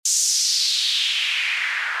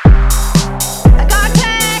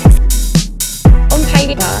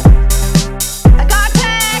Text. I got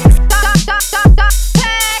text. Got text.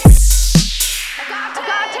 I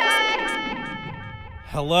got text.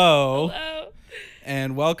 Hello. Hello.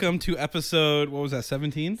 And welcome to episode, what was that,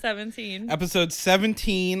 17? 17. Episode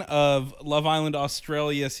 17 of Love Island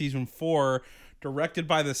Australia Season 4, directed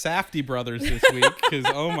by the Safdie brothers this week. Because,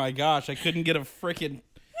 oh my gosh, I couldn't get a freaking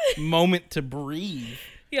moment to breathe.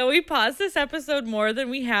 Yeah, we paused this episode more than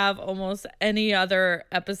we have almost any other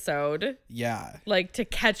episode. Yeah. Like to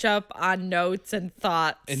catch up on notes and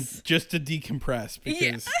thoughts. And just to decompress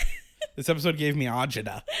because this episode gave me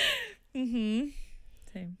agita. Same.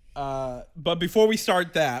 But before we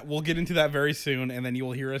start that, we'll get into that very soon, and then you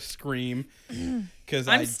will hear us scream because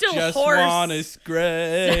I still just hoarse. want to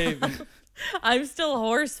scream I'm still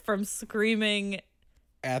hoarse from screaming.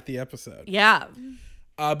 at the episode. Yeah.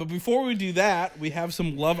 But before we do that, we have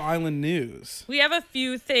some Love Island news. We have a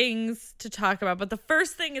few things to talk about, but the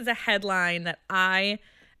first thing is a headline that I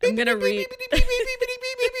am going to read.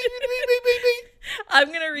 I'm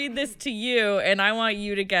going to read this to you, and I want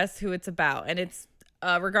you to guess who it's about. And it's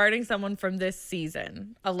regarding someone from this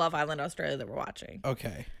season of Love Island Australia that we're watching.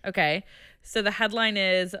 Okay. Okay. So the headline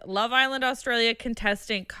is Love Island Australia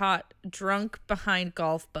contestant caught drunk behind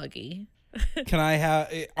golf buggy. Can I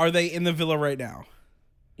have... Are they in the villa right now?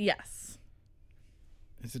 Yes.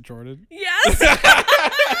 Is it Jordan? Yes.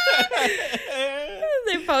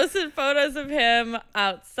 They posted photos of him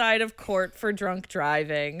outside of court for drunk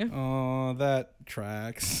driving. Oh, that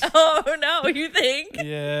tracks. Oh no, you think?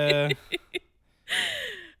 Yeah.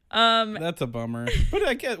 That's a bummer. But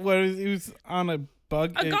I get what he was on a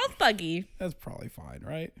bug. A golf buggy. That's probably fine,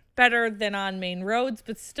 right? Better than on main roads,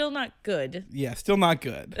 but still not good. Yeah, still not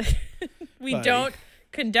good. We Buddy. don't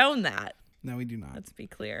condone that. No, we do not. Let's be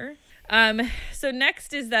clear. So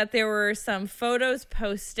next is that there were some photos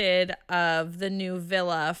posted of the new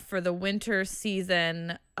villa for the winter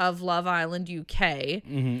season of Love Island UK.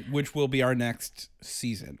 Which will be our next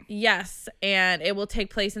season. Yes, and it will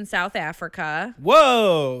take place in South Africa.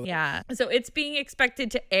 Whoa! Yeah. So it's being expected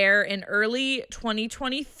to air in early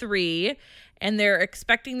 2023, and they're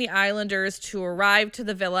expecting the Islanders to arrive to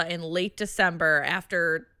the villa in late December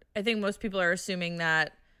after, I think most people are assuming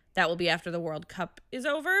that will be after the World Cup is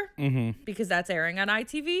over because that's airing on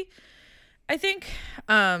ITV, I think.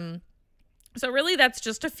 So really that's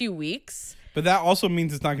just a few weeks. But that also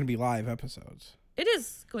means it's not going to be live episodes. It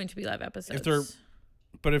is going to be live episodes.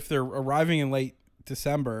 If they're arriving in late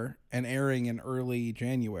December and airing in early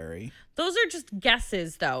January. Those are just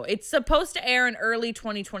guesses, though. It's supposed to air in early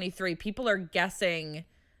 2023. People are guessing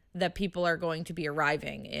that people are going to be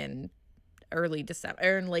arriving in early December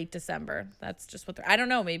or in late December. That's just what I don't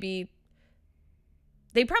know. Maybe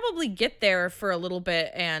they probably get there for a little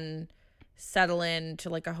bit and settle in to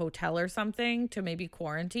like a hotel or something to maybe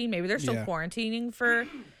quarantine. Maybe they're still quarantining for.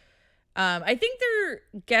 I think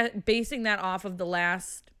they're basing that off of the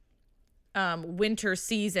last winter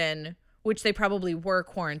season, which they probably were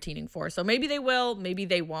quarantining for. So maybe they will, maybe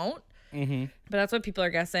they won't. But that's what people are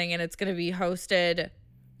guessing, and it's going to be hosted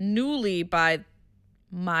newly by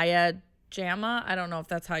Maya Jama. I don't know if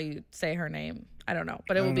that's how you say her name. I don't know,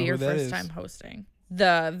 but it will be her first time hosting.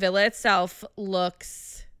 The villa itself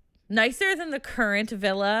looks nicer than the current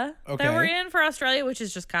villa that we're in for Australia, which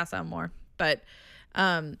is just Casa Amor. But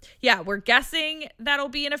yeah, we're guessing that'll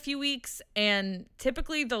be in a few weeks, and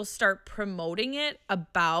typically they'll start promoting it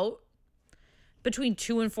about between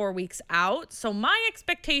 2 and 4 weeks out. So my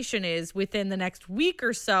expectation is within the next week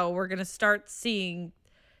or so, we're going to start seeing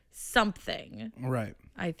something. Right.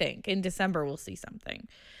 I think in December we'll see something.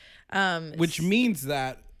 Which means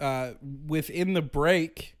that within the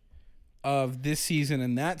break of this season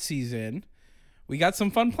and that season, we got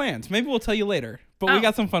some fun plans. Maybe we'll tell you later, but we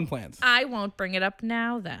got some fun plans. I won't bring it up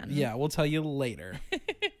now then. Yeah, we'll tell you later.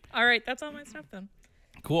 All right, that's all my stuff then.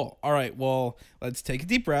 Cool. All right, well, let's take a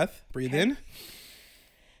deep breath. Breathe in.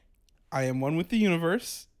 I am one with the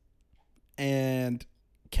universe, and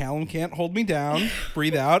Callum can't hold me down.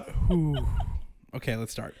 Breathe out. Whew. Okay,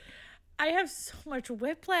 let's start. I have so much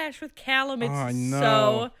whiplash with Callum. It's I know.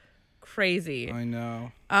 so crazy. I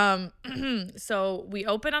know. So we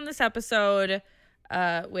open on this episode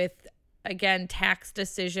with, again, Tak's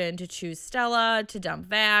decision to choose Stella, to dump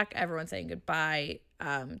Vac. Everyone saying goodbye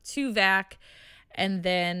to Vac. And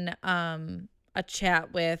then a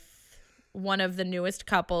chat with one of the newest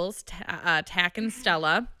couples, Tak and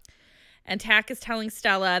Stella. And Tak is telling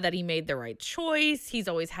Stella that he made the right choice. He's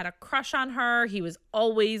always had a crush on her. He was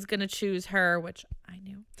always going to choose her, which I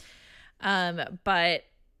knew. But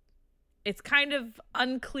it's kind of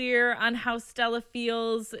unclear on how Stella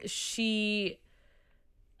feels. She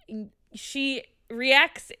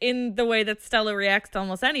reacts in the way that Stella reacts to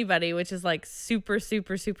almost anybody, which is like super,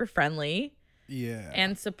 super, super friendly Yeah.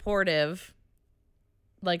 and supportive,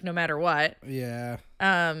 like no matter what. Yeah.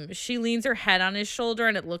 She leans her head on his shoulder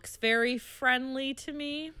and it looks very friendly to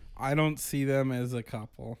me. I don't see them as a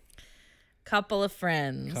couple. Couple of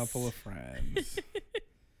friends. Couple of friends.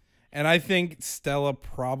 And I think Stella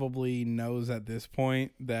probably knows at this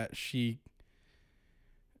point that she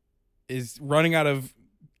is running out of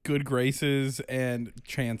good graces and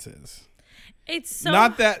chances. It's so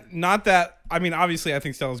Not that I mean, obviously I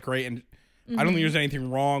think Stella's great and I don't think there's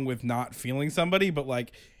anything wrong with not feeling somebody, but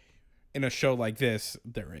like in a show like this,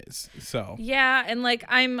 there is. So Yeah, and like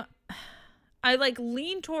I like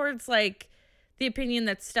lean towards like the opinion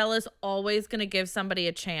that Stella's always going to give somebody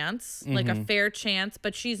a chance, like a fair chance,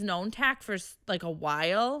 but she's known Tack for like a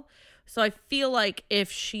while. So I feel like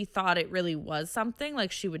if she thought it really was something,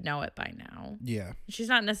 like she would know it by now. yeah. She's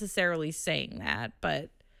not necessarily saying that, but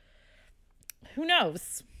who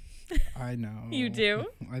knows? I know. You do?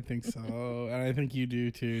 I think so. And I think you do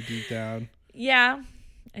too, deep down. Yeah,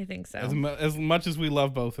 I think so. As much as we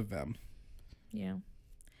love both of them. Yeah.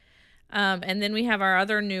 And then we have our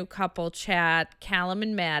other new couple chat, Callum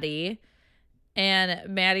and Maddie.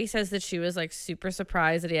 And Maddie says that she was like super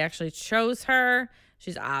surprised that he actually chose her.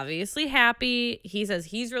 She's obviously happy. He says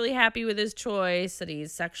he's really happy with his choice, that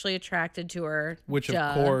he's sexually attracted to her. Which Duh.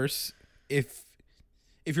 of course, if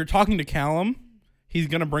you're talking to Callum, he's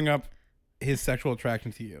gonna bring up his sexual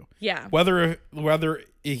attraction to you. Yeah. Whether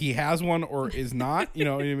he has one or is not, you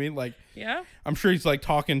know what I mean? Like, Yeah. I'm sure he's like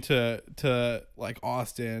talking to like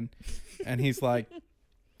Austin, and he's like,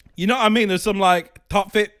 you know what I mean? There's some like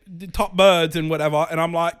top birds and whatever, and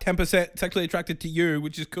I'm like 10% sexually attracted to you,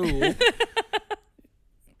 which is cool.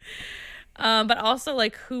 But also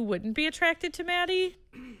like who wouldn't be attracted to Maddie?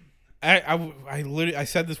 I literally I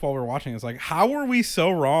said this while we were watching. It's like, how were we so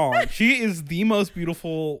wrong? She is the most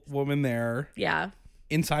beautiful woman there, Yeah.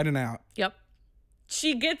 inside and out. Yep.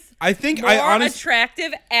 She gets I think more I honestly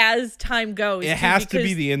attractive as time goes. it has to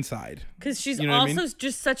be the inside. Because she's You know what I also mean?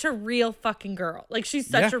 just such a real fucking girl. Like, she's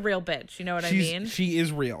such Yeah. a real bitch. You know what I mean? She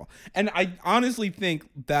is real, and I honestly think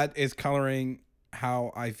that is coloring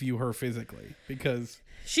how I view her physically, because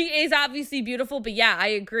She is obviously beautiful, but yeah, I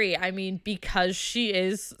agree. I mean, because she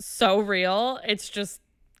is so real, it's just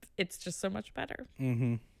so much better.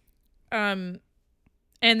 mm-hmm. And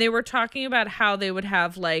they were talking about how they would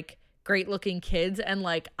have like great looking kids, and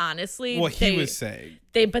like honestly, Well, he was saying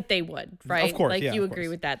but they would, right? Of course, like yeah, you of agree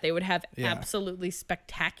course. with that. They would have Yeah. absolutely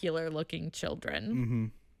spectacular looking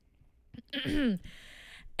children. Mm-hmm.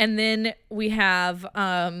 And then we have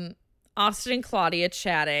Austin and Claudia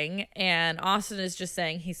chatting, and Austin is just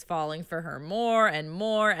saying he's falling for her more and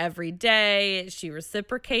more every day. She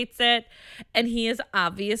reciprocates it, and he is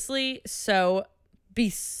obviously so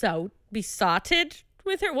besotted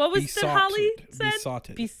with her. What was that Holly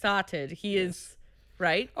said? Besotted. He is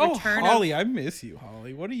right. Oh, Return of- Holly, I miss you,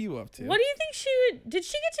 Holly. What are you up to? What do you think she would? Did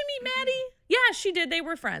she get to meet Maddie? Yeah, she did. They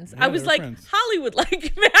were friends. Yeah, I was they were like, friends. Holly would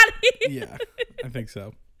like Maddie. Yeah, I think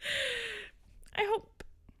so. I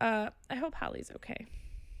hope Holly's okay.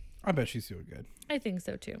 I bet she's doing good. I think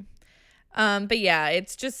so too. But yeah,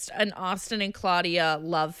 it's just an Austin and Claudia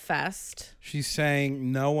love fest. She's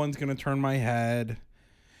saying no one's gonna turn my head.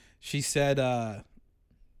 She said,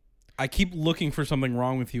 I keep looking for something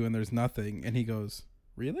wrong with you and there's nothing. And he goes,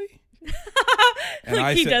 really? And Like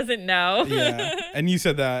I he said- doesn't know. Yeah. And you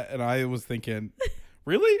said that, and I was thinking,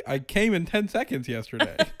 really? I came in 10 seconds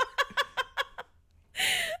yesterday.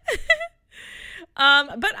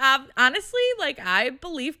 But honestly, like I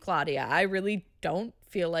believe Claudia. I really don't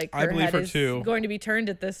feel like I her believe head her is too. going to be turned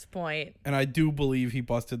at this point. And I do believe he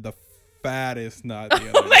busted the fattest nut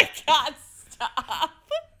the Oh other my day. God, stop.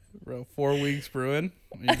 Bro, 4 weeks brewing.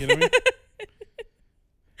 Are you kidding me?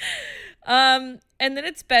 And then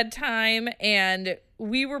it's bedtime, and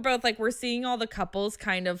we were both like, we're seeing all the couples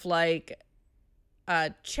kind of like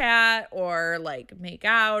chat or like make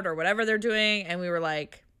out or whatever they're doing, and we were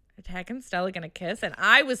like, are Tack and Stella gonna kiss? And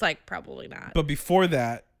I was like, probably not. But before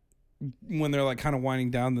that, when they're like kind of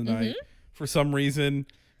winding down the night, for some reason,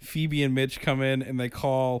 Phoebe and Mitch come in and they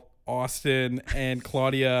call Austin and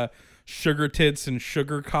Claudia sugar tits and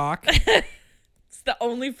sugar cock. It's the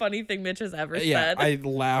only funny thing Mitch has ever Yeah, said. I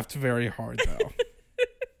laughed very hard though.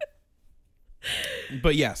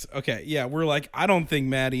 But yes, okay, yeah, we're like, I don't think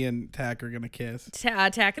Maddie and Tack are gonna kiss.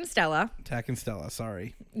 Tack and Stella. Tack and Stella,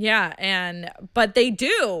 sorry. Yeah, but they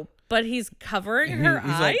do. But he's covering her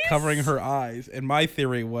He's eyes. like covering her eyes, and my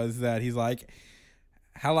theory was that he's like,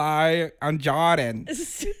 "Hello, I'm Jordan.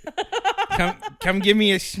 Come give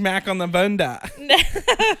me a smack on the bunda."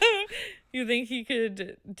 You think he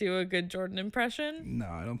could do a good Jordan impression? No,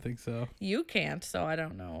 I don't think so. You can't, so I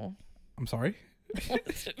don't know. I'm sorry.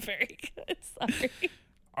 Very good. Sorry.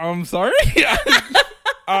 I'm sorry.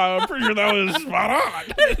 I'm pretty sure that was spot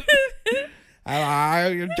on.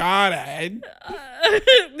 I got it.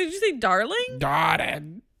 Did you say darling? Got it.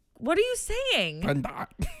 What are you saying? I'm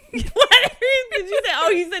not. What did you say? Oh,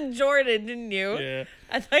 you said Jordan, didn't you? Yeah.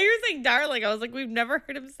 I thought you were saying darling. I was like, we've never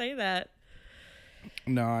heard him say that.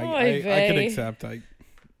 No, Oy I can vey. accept. I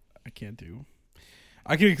can't do.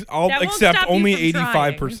 I'll That won't accept stop you only from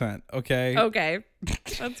trying. 85%. Okay. Okay,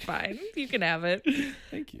 that's fine. You can have it.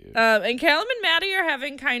 Thank you. And Callum and Maddie are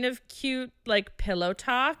having kind of cute, like, pillow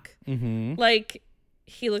talk. Mm-hmm. Like,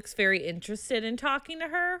 he looks very interested in talking to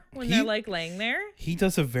her when they're, like, laying there. He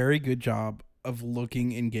does a very good job of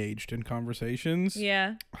looking engaged in conversations.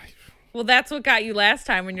 Yeah. Well, that's what got you last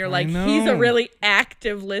time when you're like, know. he's a really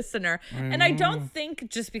active listener. And I know. don't think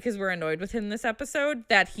just because we're annoyed with him this episode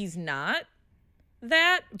that he's not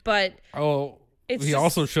that, but Oh, It's he just-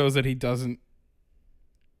 also shows that he doesn't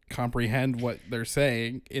comprehend what they're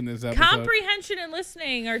saying in this episode. comprehension and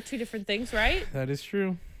listening are two different things, right? That is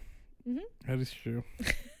true. Mm-hmm. That is true.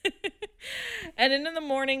 And then in the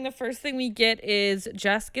morning, the first thing we get is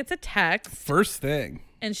Jess gets a text First thing.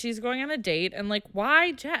 and she's going on a date. And like,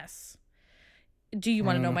 why Jess? Do you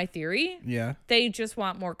want to know my theory? Yeah. They just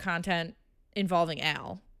want more content involving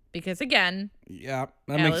Al. Because again, Yeah.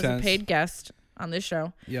 That Al makes is sense. a paid guest on this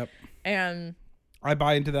show. Yep. And I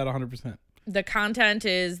buy into that 100%. the content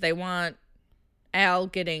is they want Al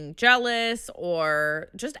getting jealous or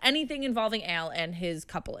just anything involving Al and his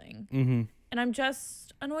coupling. Mm-hmm. And I'm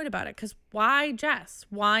just annoyed about it because why Jess?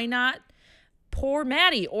 Why not poor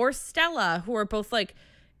Maddie or Stella, who are both like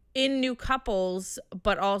in new couples,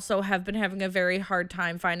 but also have been having a very hard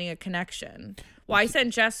time finding a connection? Why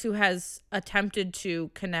send Jess, who has attempted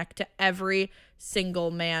to connect to every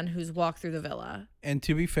single man who's walked through the villa? And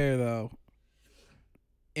to be fair, though,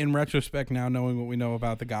 in retrospect, now knowing what we know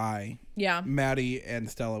about the guy, Yeah. Maddie and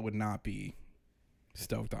Stella would not be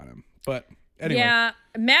stoked on him. But anyway. Yeah,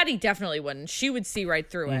 Maddie definitely wouldn't. She would see right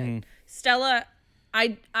through it. Stella,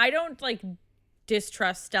 I don't like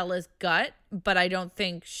distrust Stella's gut, but I don't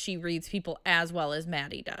think she reads people as well as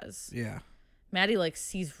Maddie does. Yeah. Maddie like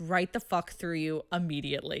sees right the fuck through you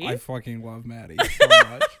immediately. I fucking love Maddie so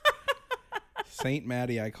much. Saint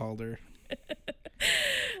Maddie, I called her.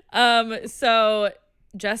 So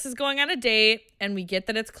Jess is going on a date, and we get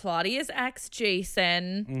that it's Claudia's ex,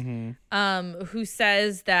 Jason, who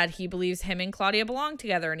says that he believes him and Claudia belong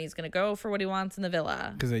together, and he's gonna go for what he wants in the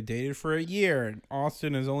villa. Because they dated for a year, and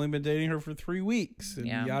Austin has only been dating her for 3 weeks. And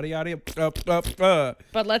Yeah. yada, yada.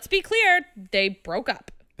 But let's be clear, they broke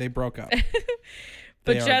up. They broke up.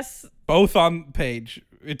 But They are Jess, both on page.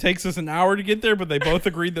 It takes us an hour to get there, but they both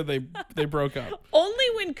agreed that they broke up. only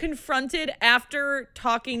when confronted after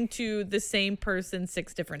talking to the same person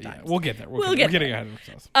 6 different Yeah, times. we'll get there. We'll We're get getting there. ahead of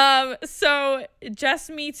ourselves. So Jess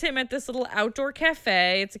meets him at this little outdoor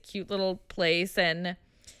cafe. It's a cute little place, and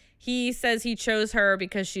he says he chose her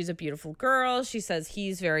because she's a beautiful girl. She says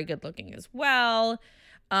he's very good looking as well.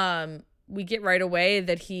 We get right away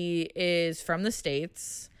that he is from the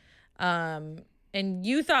States. And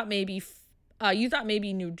you thought maybe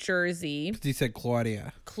New Jersey, He said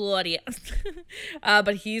Claudia, Claudia,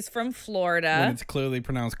 but he's from Florida. when it's clearly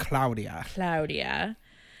pronounced Claudia. Claudia.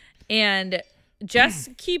 And Jess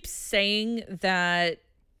keeps saying that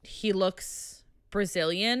he looks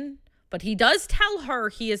Brazilian, but he does tell her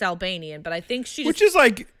he is Albanian, but I think she just, Which is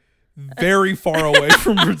like very far away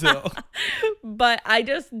from Brazil. but I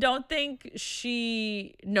just don't think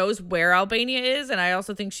she knows where Albania is, and I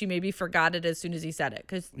also think she maybe forgot it as soon as he said it,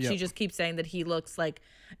 because she Yep. just keeps saying that he looks like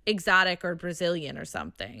exotic or Brazilian or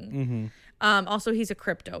something. Also, he's a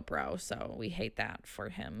crypto bro, so we hate that for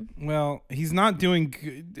him. Well, he's not doing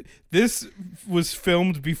good. This was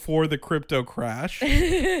filmed before the crypto crash.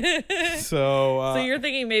 So So you're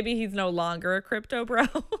thinking maybe he's no longer a crypto bro?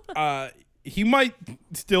 he might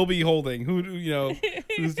still be holding.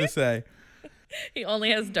 Who's to say? He only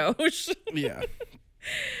has Doge. Yeah.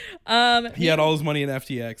 He had all his money in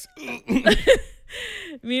FTX.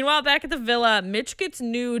 Meanwhile, back at the villa, Mitch gets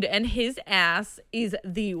nude, and his ass is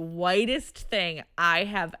the whitest thing I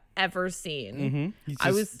have ever seen. He's I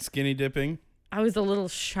just was- skinny dipping. I was a little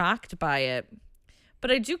shocked by it, but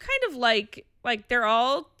I do kind of like they're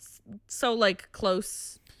all so like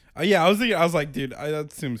close. Yeah, I was like, dude,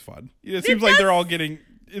 that seems fun. It seems like they're all getting.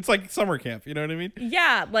 It's like summer camp. You know what I mean?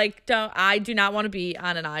 Yeah, like I do not want to be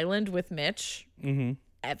on an island with Mitch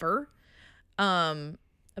ever.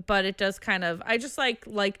 But it does kind of, I just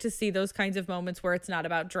like to see those kinds of moments where it's not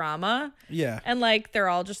about drama. Yeah. And like they're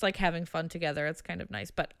all just like having fun together. It's kind of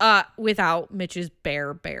nice. But without Mitch's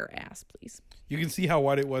bare ass, please. You can see how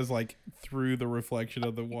white it was like through the reflection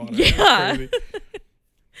of the water. Yeah. It's crazy.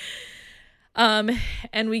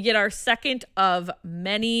 And we get our second of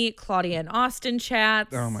many Claudia and Austin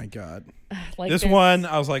chats. Oh my God. Like This one,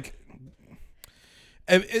 I was like,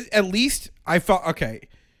 at least I felt, okay,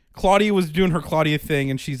 Claudia was doing her Claudia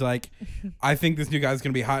thing, and she's like, I think this new guy's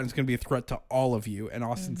going to be hot, and it's going to be a threat to all of you. And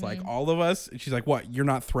Austin's like, all of us? And she's like, what, you're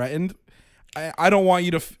not threatened? I don't want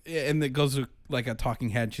you to, and it goes to like a talking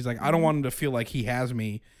head. She's like, I don't want him to feel like he has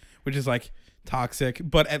me, which is like toxic,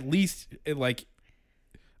 but at least it like,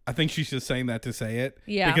 I think she's just saying that to say it.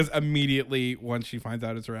 Yeah. Because immediately once she finds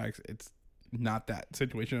out it's her ex, it's not that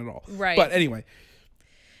situation at all. Right. But anyway,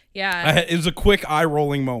 Yeah. it was a quick eye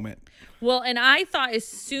rolling moment. Well, and I thought as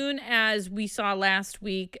soon as we saw last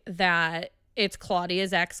week that it's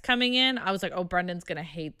Claudia's ex coming in, I was like, oh, Brendan's going to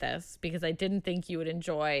hate this because I didn't think you would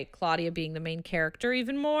enjoy Claudia being the main character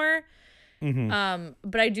even more.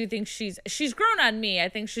 But I do think she's grown on me. I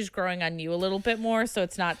think she's growing on you a little bit more, so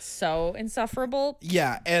it's not so insufferable.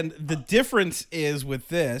 Yeah, and the difference is with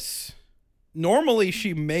this, normally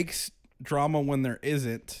she makes drama when there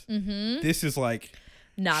isn't. This is like,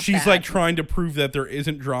 Not she's bad. like trying to prove that there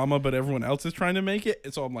isn't drama, but everyone else is trying to make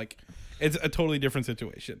it. So I'm like, it's a totally different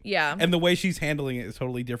situation. Yeah. And the way she's handling it is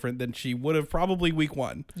totally different than she would have probably week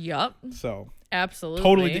one. Yup. So Absolutely.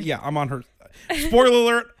 totally, yeah, I'm on her. Spoiler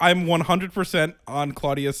alert, I'm 100% on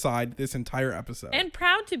Claudia's side this entire episode. And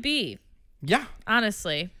proud to be, Yeah.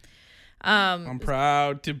 honestly. I'm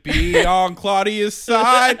proud to be on Claudia's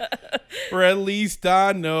side, or at least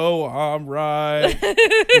I know I'm right.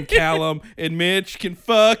 And Callum and Mitch can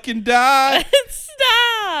fucking die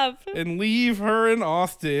Stop. and leave her in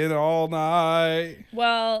Austin all night.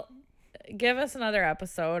 Well, give us another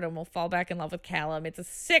episode and we'll fall back in love with Callum. It's a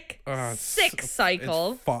sick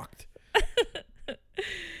cycle. It's fucked.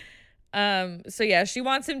 So yeah, she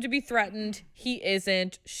wants him to be threatened. He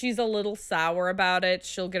isn't. She's a little sour about it.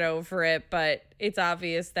 She'll get over it, but it's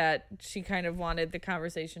obvious that she kind of wanted the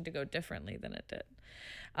conversation to go differently than it did.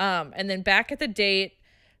 And then back at the date,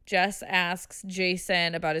 Jess asks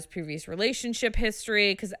Jason about his previous relationship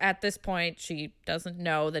history because at this point she doesn't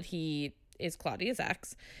know that he is Claudia's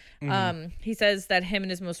ex. He says that him and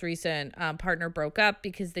his most recent partner broke up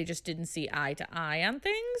because they just didn't see eye to eye on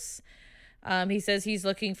things. He says he's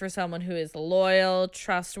looking for someone who is loyal,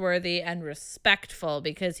 trustworthy, and respectful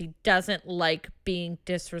because he doesn't like being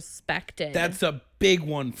disrespected. That's a big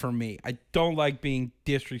one for me. I don't like being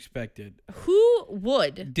disrespected. Who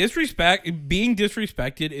would? Being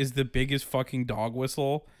disrespected is the biggest fucking dog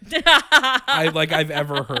whistle I've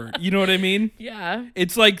ever heard. You know what I mean? Yeah.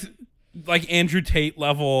 It's like Andrew Tate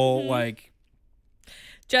level, like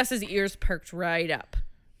Jess's ears perked right up.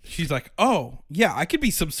 she's like, oh yeah, I could be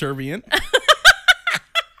subservient.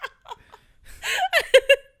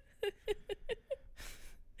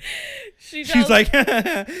 She's like,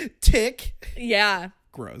 tick. yeah.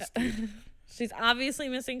 Gross, dude. She's obviously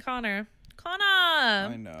missing Connor.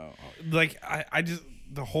 I know. Like, I just,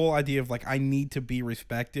 the whole idea of like, I need to be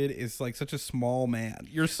respected is like such a small man.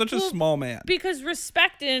 You're such a small man. Because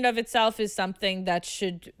respect in and of itself is something that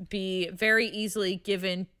should be very easily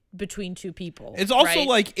given between two people. It's also right?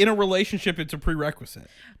 like in a relationship, it's a prerequisite.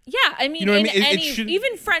 Yeah, I mean, You know what in I mean? It any, should-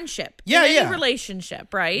 even friendship. Yeah, in yeah. any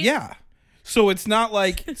relationship, right? Yeah. So it's not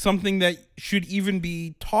like something that should even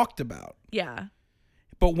be talked about. Yeah.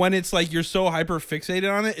 But when it's like you're so hyper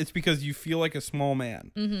fixated on it, it's because you feel like a small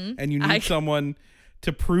man. And you need someone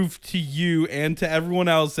to prove to you and to everyone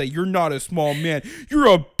else that you're not a small man. You're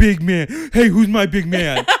a big man. Hey, who's my big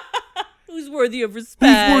man? Who's worthy of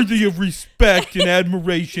respect? Who's worthy of respect and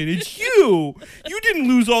admiration? It's you. You didn't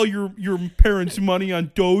lose all your parents' money on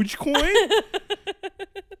Dogecoin.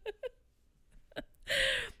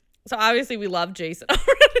 So obviously we love Jason already.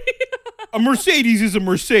 A Mercedes is a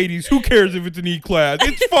Mercedes. Who cares if it's an E-Class?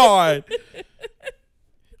 It's fine.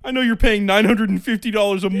 I know you're paying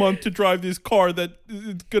 $950 a month to drive this car that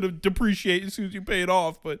it's going to depreciate as soon as you pay it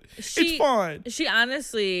off, but it's fine. She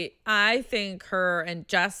honestly, I think her and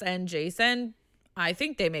Jess and Jason, I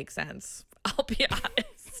think they make sense. I'll be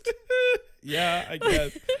honest. Yeah, I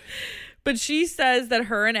guess. But she says that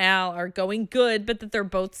her and Al are going good, but that they're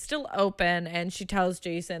both still open. And she tells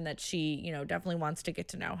Jason that she, definitely wants to get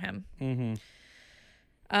to know him.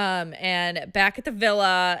 And back at the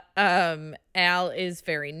villa, Al is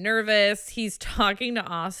very nervous. He's talking to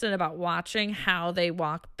Austin about watching how they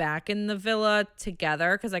walk back in the villa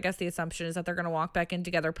together, because I guess the assumption is that they're going to walk back in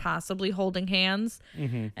together, possibly holding hands.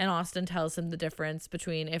 And Austin tells him the difference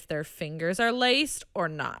between if their fingers are laced or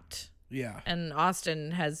not. Yeah. And Al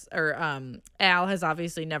has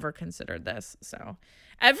obviously never considered this. So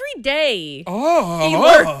every day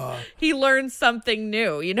he learns something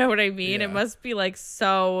new. You know what I mean? Yeah. It must be like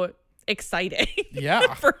so exciting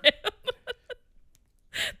Yeah. for him.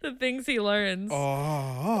 The things he learns.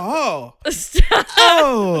 Oh.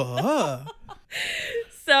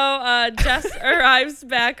 So Jess arrives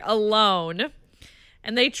back alone,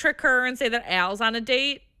 and they trick her and say that Al's on a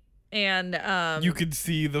date. And You could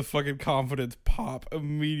see the fucking confidence pop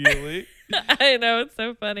immediately. I know, it's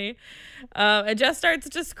so funny. And Jess starts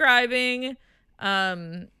describing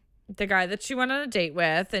the guy that she went on a date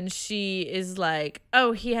with, and she is like,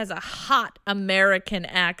 oh, he has a hot American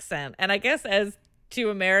accent. And I guess as two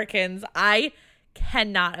Americans, I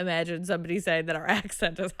cannot imagine somebody saying that our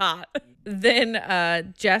accent is hot.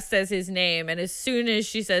 Then Jess says his name, and as soon as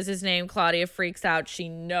she says his name, Claudia freaks out. She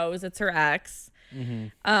knows it's her ex.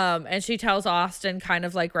 And she tells Austin kind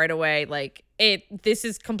of like right away, like, this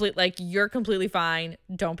is complete, like, you're completely fine,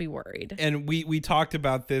 don't be worried. And we talked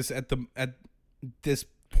about this at this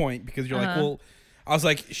point, because you're like, well, I was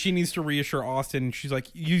like, she needs to reassure Austin. And she's like,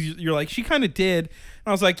 you're like, she kind of did. And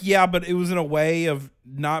I was like, yeah, but it was in a way of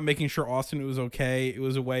not making sure Austin was okay. It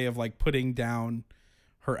was a way of like putting down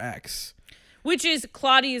her ex, which is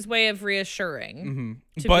Claudia's way of reassuring,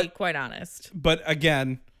 to be quite honest. But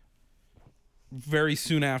again, very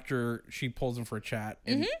soon after, she pulls him for a chat,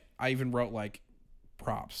 and I even wrote like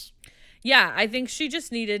props. Yeah, I think she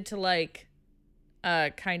just needed to like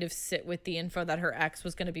kind of sit with the info that her ex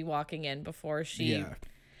was going to be walking in before she,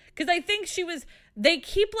 because I think they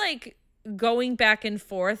keep like going back and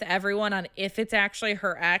forth, everyone, on if it's actually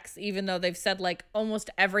her ex, even though they've said like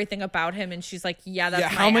almost everything about him, and she's like, that's my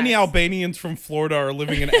how many ex. Albanians from Florida are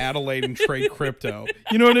living in Adelaide and trade crypto?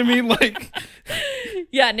 You know what I mean? Like,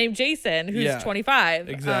 named Jason, who's 25.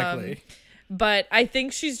 Exactly. But I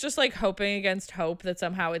think she's just like hoping against hope that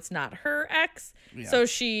somehow it's not her ex. Yeah. So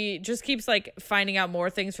she just keeps like finding out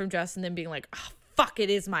more things from Jess, and then being like, oh, fuck,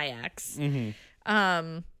 it is my ex.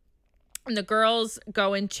 And the girls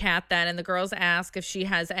go and chat then, and the girls ask if she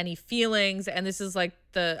has any feelings. And this is like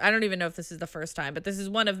I don't even know if this is the first time, but this is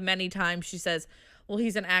one of many times she says, well,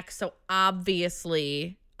 he's an ex, so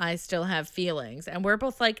obviously I still have feelings. And we're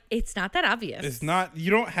both like, it's not that obvious. It's not,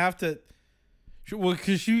 you don't have to, well,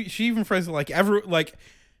 because she even phrased it like,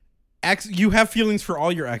 ex, you have feelings for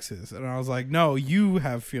all your exes. And I was like, no, you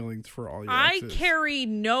have feelings for all your exes. I carry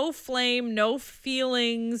no flame, no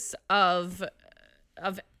feelings of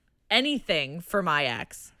anything for my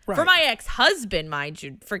ex. Right. For my ex-husband, mind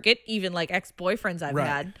you. Forget even like ex-boyfriends I've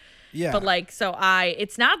had. Yeah. But like, so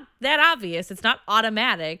it's not that obvious. It's not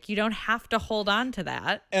automatic. You don't have to hold on to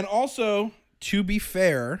that. And also, to be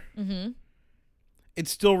fair, it's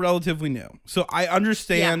still relatively new. So I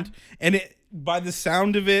understand, and it, by the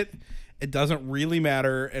sound of it, it doesn't really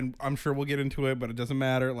matter. And I'm sure we'll get into it, but it doesn't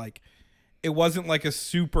matter. Like, it wasn't like a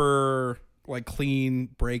super like clean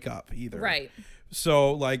breakup either. Right.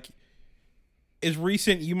 So like, is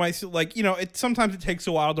recent, you might like, you know, sometimes it takes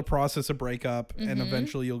a while to process a breakup, and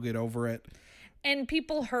eventually you'll get over it. And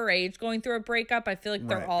people her age going through a breakup, I feel like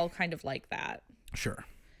they're all kind of like that. Sure.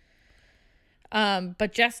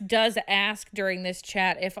 But Jess does ask during this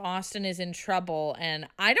chat if Austin is in trouble, and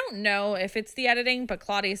I don't know if it's the editing, but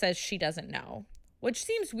Claudia says she doesn't know, which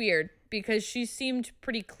seems weird because she seemed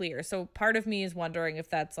pretty clear. So part of me is wondering if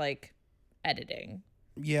that's like editing.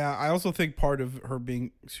 Yeah, I also think part of her being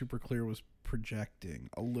super clear was projecting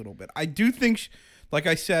a little bit. I do think, like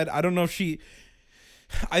I said, I don't know if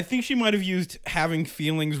I think she might have used having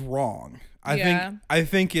feelings wrong. I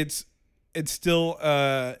think it's still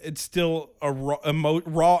a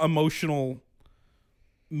raw emotional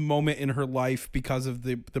moment in her life because of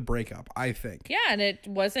the breakup, I think. Yeah, and it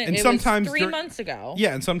wasn't, and it sometimes was 3 months ago.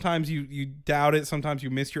 Yeah, and sometimes you doubt it. Sometimes you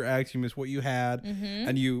miss your ex, you miss what you had,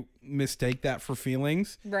 and you mistake that for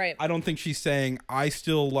feelings. Right. I don't think she's saying, I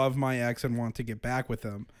still love my ex and want to get back with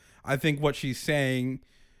him. I think what she's saying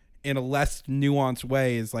in a less nuanced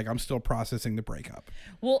way is like, I'm still processing the breakup.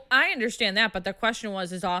 Well, I understand that, but the question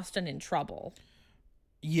was, is Austin in trouble?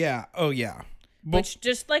 Yeah. Oh, yeah. But, which,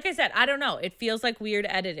 just like I said, I don't know. It feels like weird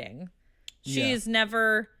editing. She is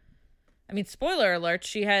never, I mean, spoiler alert,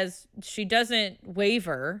 she doesn't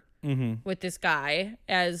waver with this guy,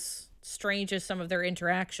 as strange as some of their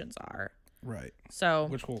interactions are. Right. So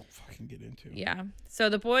Which we'll fucking get into. yeah. So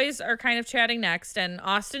the boys are kind of chatting next, and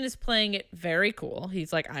Austin is playing it very cool.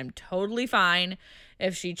 He's like, I'm totally fine.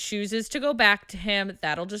 If she chooses to go back to him,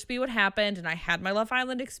 that'll just be what happened. And I had my Love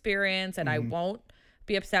Island experience, and I won't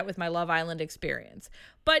be upset with my Love Island experience.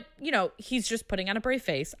 But, you know, he's just putting on a brave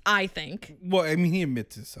face, I think. Well, I mean, he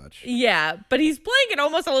admits as such. Yeah, but he's playing it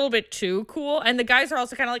almost a little bit too cool. And the guys are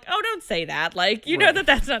also kind of like, oh, don't say that. Like, you know Right. that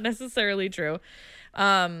that's not necessarily true.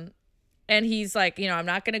 And he's like, you know, I'm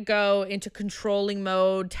not going to go into controlling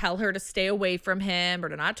mode, tell her to stay away from him or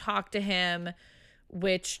to not talk to him,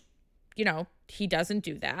 which, you know, he doesn't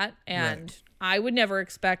do that. And Right. I would never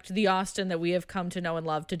expect the Austin that we have come to know and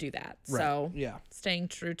love to do that. Right. So Yeah. staying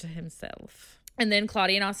true to himself. And then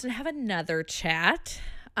Claudia and Austin have another chat.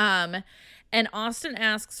 And Austin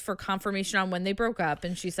asks for confirmation on when they broke up.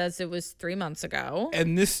 And she says it was 3 months ago.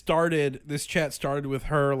 And this chat started with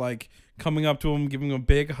her like coming up to him, giving him a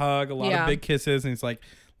big hug, a lot Yeah. of big kisses, and he's like,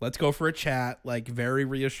 let's go for a chat, like very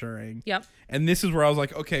reassuring. Yep. And this is where I was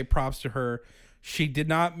like, okay, props to her. She did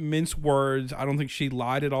not mince words. I don't think she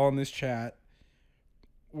lied at all in this chat,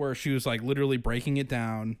 where she was like literally breaking it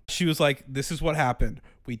down. She was like, this is what happened.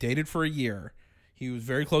 We dated for a year. He was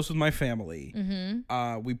very close with my family.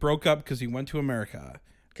 We broke up because he went to America.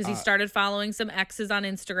 Because he started following some exes on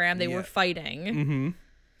Instagram. They were fighting.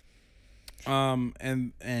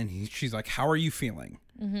 She's like, how are you feeling?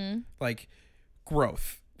 Like,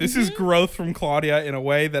 growth. This is growth from Claudia in a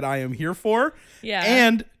way that I am here for. Yeah.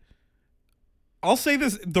 And I'll say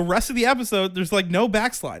this, the rest of the episode, there's like no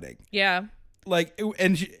backsliding. Yeah. Like,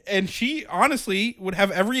 and she honestly would have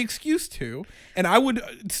every excuse to, and I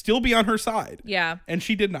would still be on her side. Yeah. And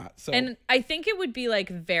she did not. So And I think it would be like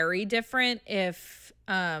very different if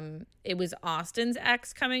it was Austin's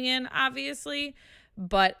ex coming in, obviously.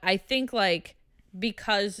 But I think like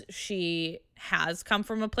because she has come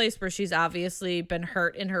from a place where she's obviously been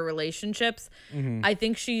hurt in her relationships, I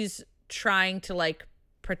think she's trying to like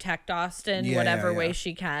protect Austin Yeah, whatever yeah, way yeah.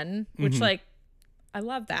 she can, which like I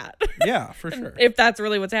love that. yeah, for sure. if that's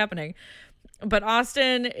really what's happening. But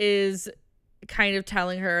Austin is kind of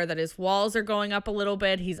telling her that his walls are going up a little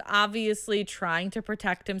bit. He's obviously trying to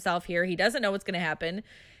protect himself here. He doesn't know what's going to happen.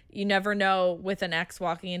 You never know with an ex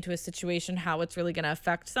walking into a situation how it's really going to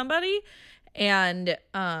affect somebody. And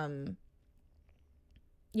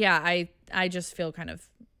yeah, I just feel kind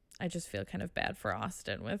of bad for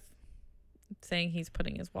Austin with saying he's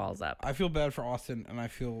putting his walls up. I feel bad for Austin, and I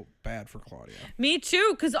feel bad for Claudia. Me too,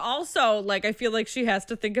 because also, like, I feel like she has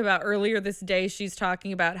to think about earlier this day, she's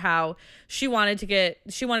talking about how she wanted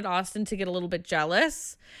Austin to get a little bit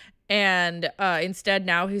jealous, and instead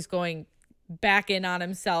now he's going back in on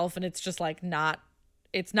himself, and it's just like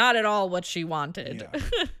it's not at all what she wanted.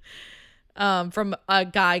 Yeah. From a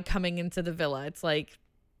guy coming into the villa. It's like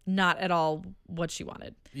not at all what she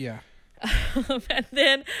wanted. Yeah. And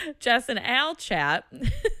then Jess and Al chat.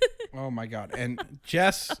 Oh my God. And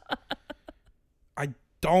Jess, I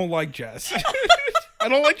don't like Jess. I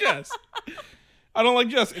don't like Jess. I don't like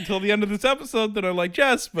Jess until the end of this episode. Then I like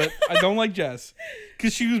Jess, but I don't like Jess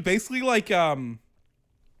because she was basically like,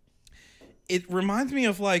 it reminds me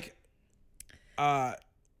of like,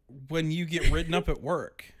 when you get written up at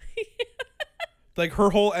work. Like her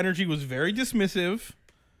whole energy was very dismissive.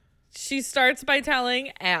 She starts by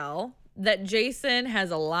telling Al that Jason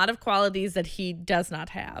has a lot of qualities that he does not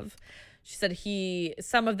have. She said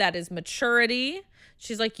some of that is maturity.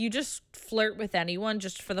 She's like, you just flirt with anyone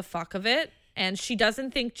just for the fuck of it. And she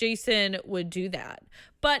doesn't think Jason would do that.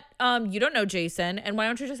 But you don't know Jason, and why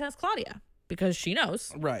don't you just ask Claudia? Because she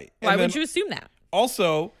knows. Right. Why And would then you assume that?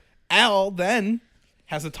 Also, Al then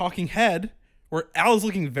has a talking head where Al is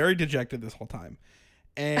looking very dejected this whole time.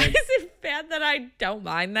 And Is it bad that I don't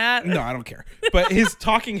mind that? no, I don't care. But his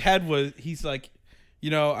talking head he's like,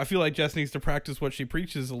 I feel like Jess needs to practice what she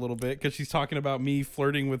preaches a little bit because she's talking about me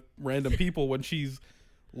flirting with random people when she's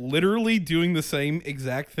literally doing the same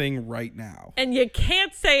exact thing right now. And you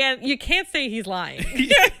can't say he's lying.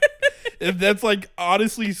 If that's like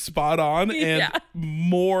honestly spot on, and Yeah.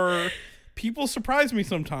 more people surprise me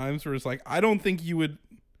sometimes where it's like, I don't think you would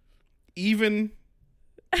even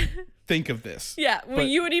think of this. Yeah, well, But-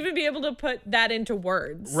 you would even be able to put that into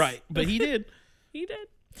words. Right. But he did. He did.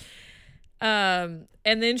 And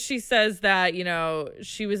then she says that,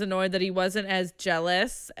 she was annoyed that he wasn't as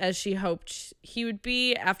jealous as she hoped he would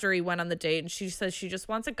be after he went on the date. And she says she just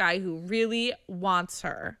wants a guy who really wants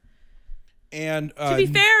her. And To be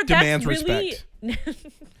fair, demands that's really, respect.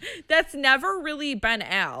 that's never really been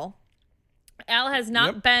Al. Al has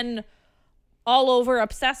not Yep. been all over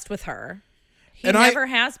obsessed with her. He And never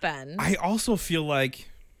has been. I also feel like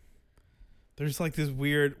there's like this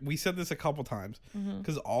weird, we said this a couple times,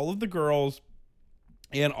 because all of the girls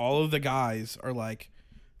and all of the guys are like,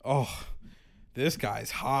 oh, this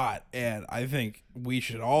guy's hot, and I think we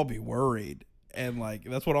should all be worried. And like,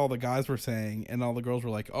 that's what all the guys were saying, and all the girls were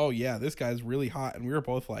like, oh yeah, this guy's really hot. And we were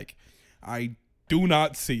both like, I do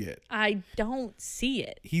not see it. I don't see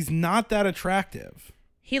it. He's not that attractive.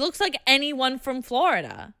 He looks like anyone from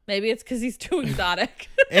Florida. Maybe it's because he's too exotic.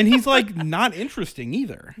 And he's like not interesting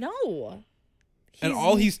either. No. And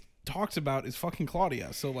all he talks about is fucking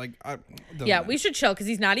Claudia. So like, we should chill because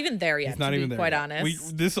he's not even there yet. he's not even there. Quite yet.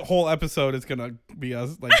 honest. This whole episode is gonna be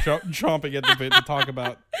us like chomping at the bit to talk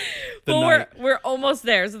about the Well, night. we're almost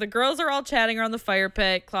there. So the girls are all chatting around the fire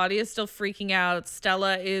pit. Claudia's still freaking out.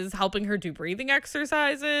 Stella is helping her do breathing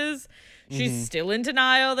exercises. She's still in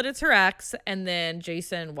denial that it's her ex. And then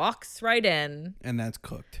Jason walks right in. And that's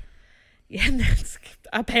cooked. Yeah, and that's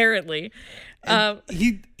apparently.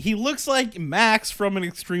 He looks like Max from an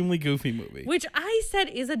extremely goofy movie. Which I said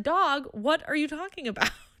is a dog. What are you talking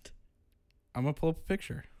about? I'm gonna pull up a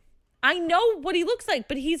picture. I know what he looks like,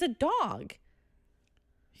 but he's a dog.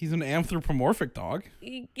 He's an anthropomorphic dog.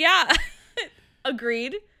 Yeah.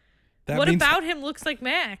 Agreed. That What means about him looks like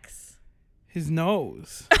Max? his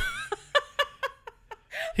nose?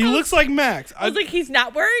 He looks like Max. I was like, he's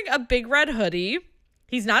not wearing a big red hoodie.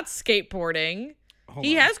 He's not skateboarding.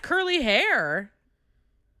 He has curly hair.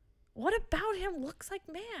 What about him looks like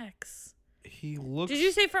Max? He looks. Did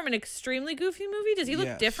you say from an extremely goofy movie? Does he look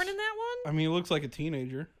Yes. different in that one? I mean, he looks like a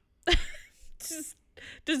teenager.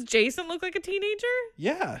 Does Jason look like a teenager?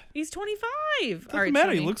 Yeah. He's 25. Doesn't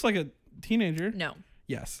matter. He looks like a teenager. No.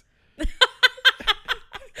 Yes.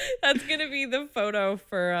 That's going to be the photo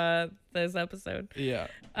for this episode. Yeah.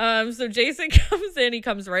 So Jason comes in, he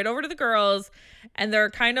comes right over to the girls, and they're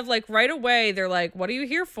kind of like right away, they're like, what are you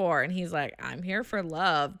here for? And he's like, I'm here for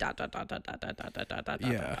love. ...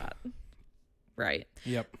 Yeah. Right.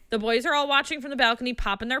 Yep. The boys are all watching from the balcony,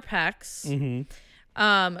 popping their pecs.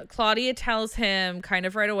 Mm-hmm. Claudia tells him kind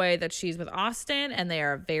of right away that she's with Austin, and they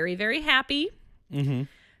are very, very happy. Mm-hmm.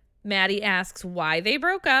 Maddie asks why they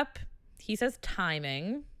broke up. He says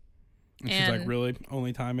timing. And she's like, really?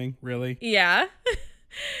 Only timing? Really? Yeah.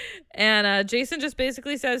 And Jason just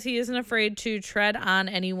basically says he isn't afraid to tread on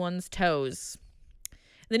anyone's toes.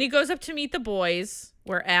 Then he goes up to meet the boys,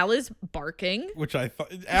 where Al is barking. Which I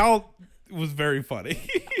thought Al was very funny.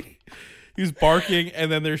 He was barking,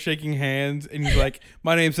 and then they're shaking hands, and he's like,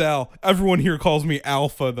 my name's Al. Everyone here calls me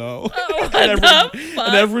Alpha, though. Oh,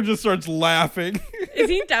 and everyone just starts laughing. Is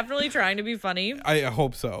he definitely trying to be funny? I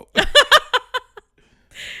hope so.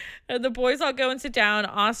 And the boys all go and sit down.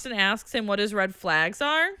 Austin asks him what his red flags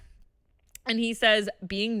are. And he says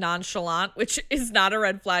being nonchalant, which is not a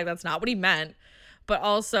red flag. That's not what he meant. But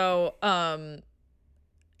also,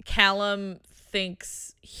 Callum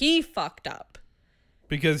thinks he fucked up.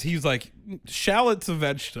 Because he's like, shallot's a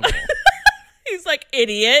vegetable. He's like,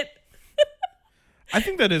 idiot. I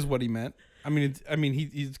think that is what he meant.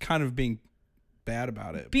 He's kind of being bad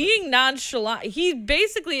about it. Being nonchalant. He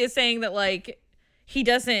basically is saying that, like, he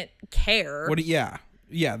doesn't care.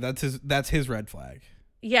 Yeah, that's his red flag.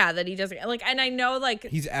 Yeah, that he doesn't like, and I know, like,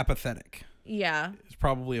 He's apathetic. Yeah, It's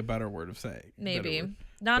probably a better word of saying. maybe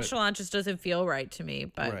nonchalant just doesn't feel right to me,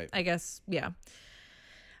 but Right. I guess yeah.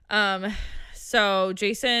 So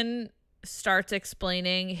Jason starts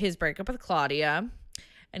explaining his breakup with Claudia,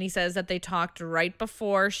 and he says that they talked right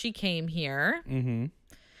before she came here. Mm-hmm.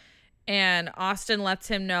 And Austin lets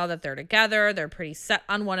him know that they're together. They're pretty set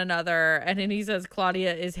on one another. And then he says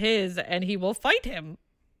Claudia is his and he will fight him.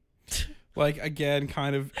 Like, again,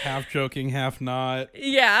 kind of half joking, half not.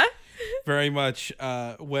 Yeah. Very much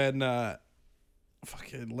when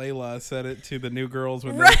fucking Layla said it to the new girls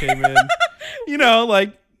when they came in. You know,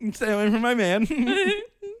 like, stay away from my man.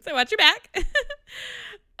 So watch your back.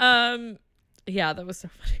 Yeah, that was so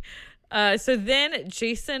funny. So then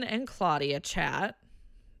Jason and Claudia chat.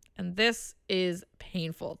 And this is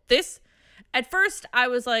painful. At first, I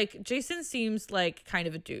was like, Jason seems like kind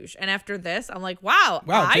of a douche. And after this, I'm like, wow,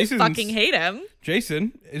 I Jason's- fucking hate him.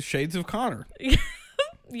 Jason is shades of Connor.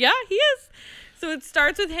 Yeah, he is. So it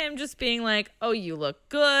starts with him just being like, oh, you look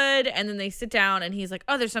good. And then they sit down and he's like,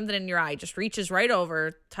 oh, there's something in your eye. Just reaches right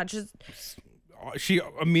over, touches. She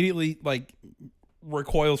immediately, like,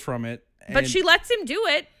 recoils from it. But she lets him do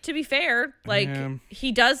it, to be fair. Like,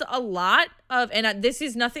 he does a lot of, and this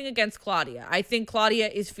is nothing against Claudia. I think Claudia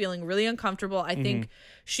is feeling really uncomfortable. I think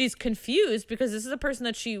she's confused because this is a person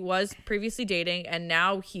that she was previously dating, and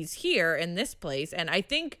now he's here in this place. And I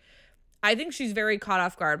think I think she's very caught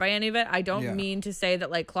off guard by any of it. I don't Yeah. mean to say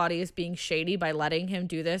that like Claudia is being shady by letting him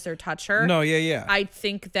do this or touch her. No, yeah. I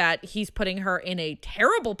think that he's putting her in a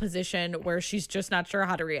terrible position where she's just not sure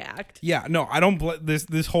how to react. Yeah, no, I don't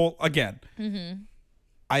this whole again.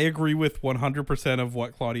 I agree with 100% of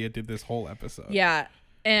what Claudia did this whole episode. Yeah.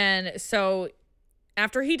 And so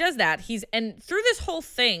after he does that, and through this whole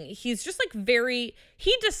thing, he's just like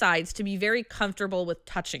he decides to be very comfortable with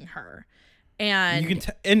touching her. And You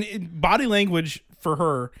can and body language for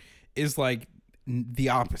her is like the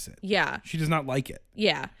opposite. yeah. She does not like it.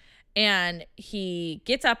 Yeah. And he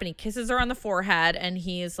gets up and he kisses her on the forehead and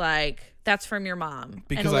he's like, that's from your mom.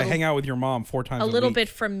 Because I hang out with your mom 4 times a week. A little bit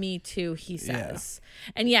from me too, he says.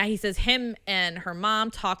 And yeah, he says him and her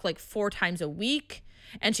mom talk like 4 times a week.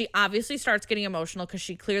 And she obviously starts getting emotional because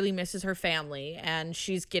she clearly misses her family. And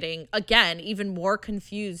she's getting, again, even more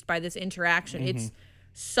confused by this interaction. It's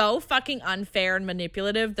so fucking unfair and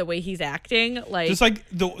manipulative the way he's acting. Like, Just like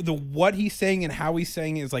the what he's saying and how he's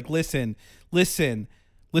saying it is like, listen,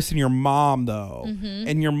 your mom though.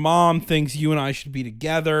 And your mom thinks you and I should be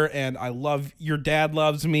together, and your dad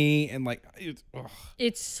loves me, and like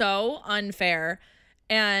it's so unfair.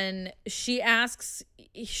 And she asks,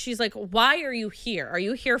 she's like, why are you here? Are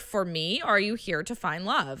you here for me, or are you here to find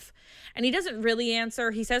love? And he doesn't really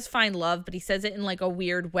answer. He says find love, but he says it in like a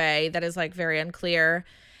weird way that is like very unclear.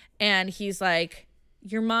 And he's like,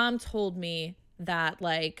 your mom told me that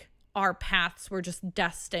like our paths were just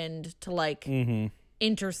destined to like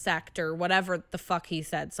intersect or whatever the fuck he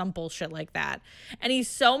said, some bullshit like that. And he's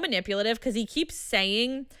so manipulative because he keeps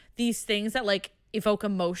saying these things that like evoke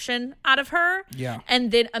emotion out of her. Yeah.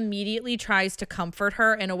 And then immediately tries to comfort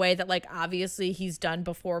her in a way that like obviously he's done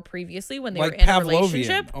before previously when they like were in a Pavlovian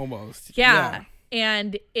relationship. almost. Yeah.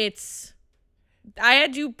 And I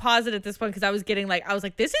had you pause it at this point because I was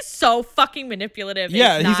like, this is so fucking manipulative.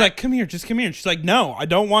 Yeah, It's and he's not- like, come here. She's like, no, I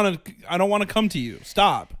don't want to come to you.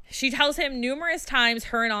 Stop. She tells him numerous times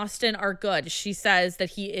her and Austin are good. She says that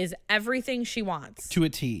he is everything she wants. To a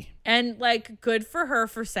T. And like, good for her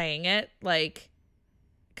for saying it. Like,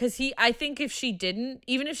 because I think if she didn't,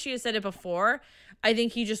 even if she had said it before, I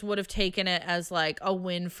think he just would have taken it as like a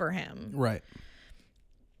win for him. Right.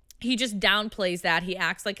 He just downplays that. He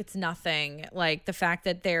acts like it's nothing. Like the fact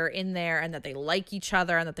that they're in there and that they like each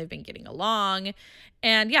other and that they've been getting along.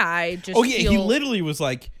 And yeah, I just Oh yeah, he feel, literally was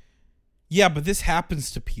like, yeah, but this happens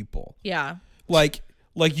to people. yeah. Like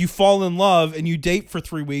you fall in love and you date for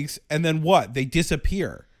 3 weeks and then what? They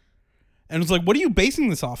disappear. And it's like, what are you basing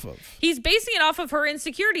this off of? He's basing it off of her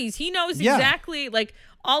insecurities. He knows Yeah. exactly like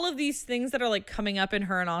all of these things that are like coming up in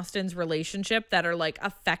her and Austin's relationship that are like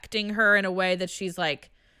affecting her in a way that she's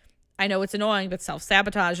like, I know it's annoying, but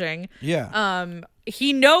self-sabotaging. Yeah.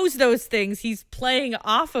 He knows those things. He's playing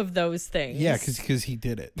off of those things. Yeah, because he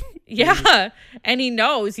did it. Yeah. And he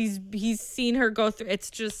knows he's seen her go through.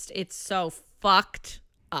 It's so fucked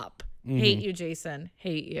up. Hate you, Jason.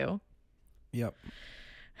 Hate you. Yep.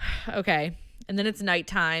 Okay. And then it's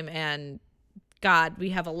nighttime and God, we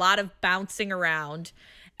have a lot of bouncing around.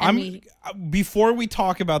 And Before we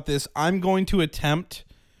talk about this, I'm going to attempt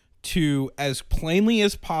to, as plainly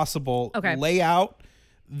as possible, Okay. lay out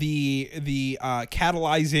the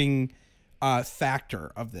catalyzing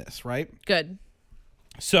factor of this, right? good.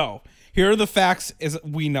 So here are the facts as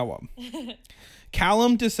we know them.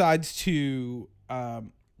 Callum decides to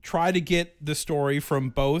try to get the story from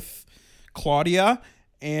both Claudia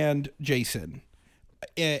and Jason.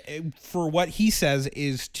 For what he says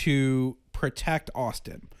is to protect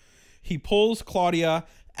Austin. He pulls Claudia,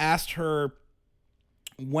 asked her,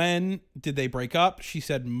 when did they break up? She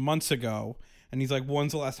said months ago. And he's like,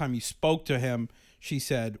 when's the last time you spoke to him? She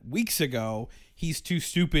said weeks ago. He's too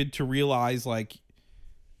stupid to realize like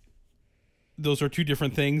those are two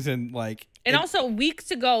different things. And like, And also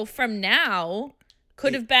weeks ago from now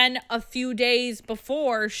could have been a few days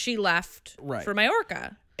before she left Right. for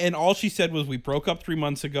Majorca. and all she said was, we broke up 3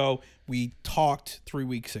 months ago. We talked 3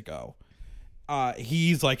 weeks ago.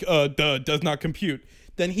 He's like, does not compute.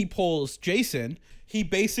 Then he pulls Jason. He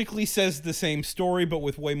basically says the same story, but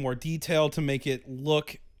with way more detail to make it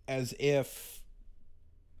look as if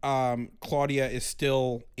Claudia is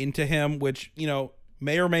still into him, which,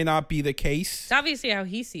 may or may not be the case. It's obviously how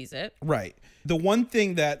he sees it. Right. The one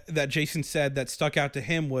thing that Jason said that stuck out to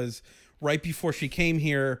him was right before she came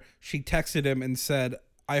here, she texted him and said,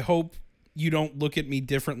 I hope you don't look at me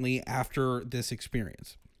differently after this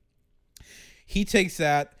experience. He takes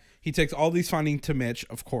that. He takes all these findings to Mitch,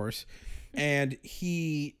 of course, and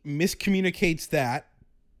he miscommunicates that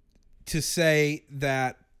to say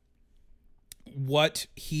that what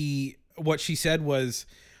she said was,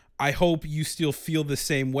 I hope you still feel the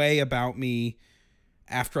same way about me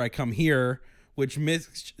after I come here, which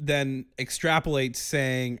Mitch then extrapolates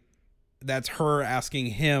saying that's her asking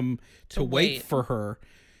him to wait for her.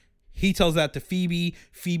 He tells that to Phoebe.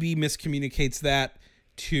 Phoebe miscommunicates that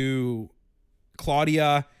to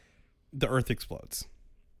Claudia. The Earth explodes.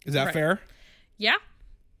 Is that fair? Yeah.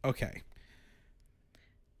 Okay.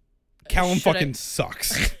 Callum Should fucking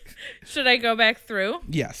sucks. Should I go back through?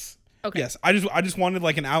 Yes. Okay. Yes. I just wanted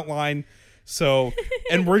like an outline. So,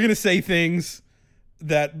 and we're gonna say things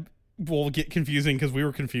that will get confusing because we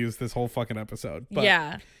were confused this whole fucking episode. But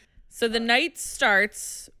yeah. So the night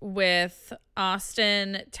starts with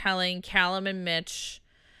Austin telling Callum and Mitch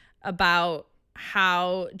about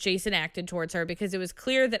how Jason acted towards her, because it was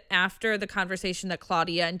clear that after the conversation that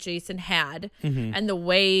Claudia and Jason had and the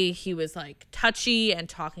way he was like touchy and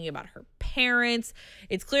talking about her parents,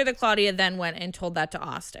 it's clear that Claudia then went and told that to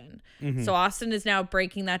Austin. So Austin is now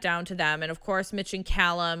breaking that down to them. And of course, Mitch and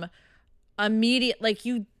Callum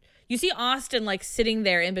you see Austin like sitting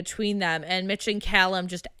there in between them, and Mitch and Callum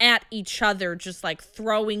just at each other, just like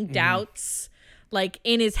throwing doubts like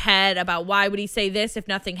in his head about why would he say this if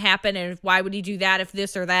nothing happened, and why would he do that if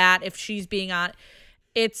this or that, if she's being on.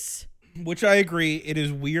 It's, which I agree, it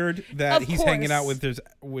is weird that Of he's hanging out course.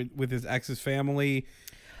 with his ex's family.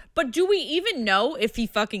 but do we even know if he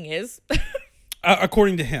fucking is?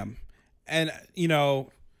 According to him. And, you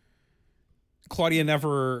know, Claudia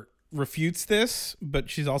never refutes this, but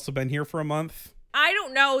she's also been here for a month. I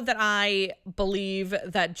don't know that I believe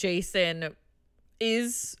that Jason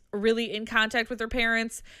is really in contact with her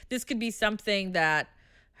parents. This could be something that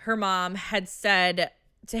her mom had said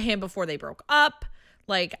to him before they broke up.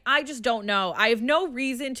 Like, I just don't know. I have no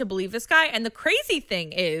reason to believe this guy. And the crazy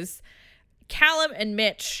thing is, Callum and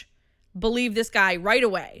Mitch believe this guy right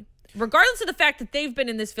away, regardless of the fact that they've been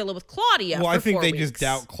in this villa with Claudia. Well, for I think 4 they weeks. just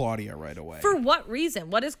doubt Claudia right away. For what reason?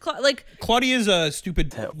 What is Claudia's a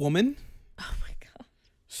stupid woman. Oh my god!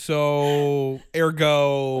 So,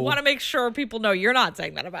 ergo... I want to make sure people know you're not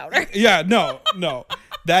saying that about her. Yeah, no.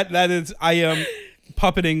 That is... I am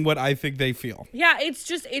puppeting what I think they feel. Yeah,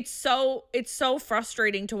 it's so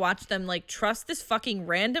frustrating to watch them like trust this fucking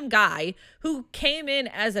random guy who came in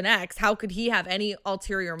as an ex. How could he have any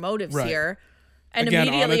ulterior motives Right. here? And Again,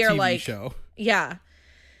 immediately on a are TV like, show. yeah.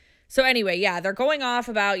 So anyway, yeah, they're going off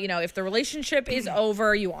about, if the relationship is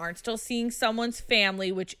over, you aren't still seeing someone's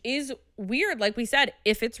family, which is weird, like we said,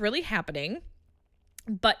 if it's really happening.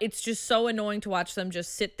 But it's just so annoying to watch them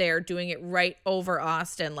just sit there doing it right over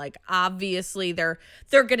Austin. Like, obviously, they're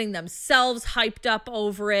getting themselves hyped up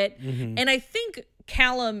over it. And I think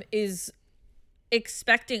Callum is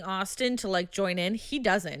expecting Austin to, like, join in. He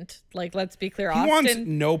doesn't. Like, let's be clear. He Austin wants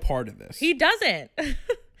no part of this. He doesn't.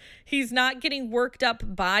 He's not getting worked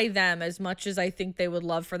up by them as much as I think they would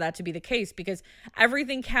love for that to be the case, because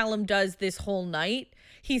everything Callum does this whole night,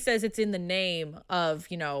 he says it's in the name of,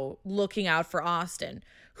 looking out for Austin,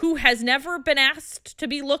 who has never been asked to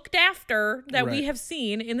be looked after that we Right. have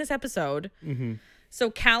seen in this episode. So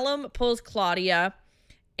Callum pulls Claudia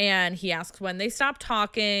and he asks when they stopped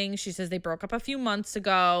talking. She says they broke up a few months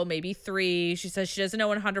ago, maybe 3. She says she doesn't know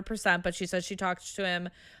 100%, but she says she talked to him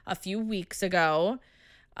a few weeks ago.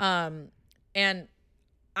 And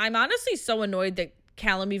I'm honestly so annoyed that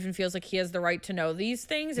Callum even feels like he has the right to know these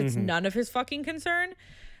things. It's none of his fucking concern.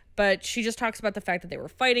 But she just talks about the fact that they were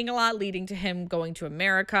fighting a lot, leading to him going to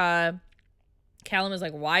America. Callum is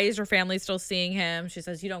like, why is your family still seeing him? She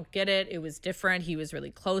says, you don't get it. It was different. He was really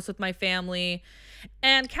close with my family.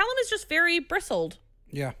 And Callum is just very bristled.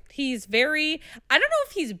 Yeah. He's very, I don't know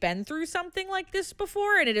if he's been through something like this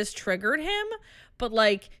before and it has triggered him, but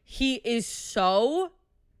like he is so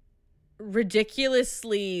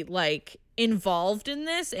ridiculously like involved in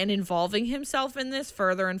this and involving himself in this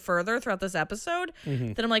further and further throughout this episode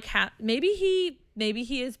that I'm like, maybe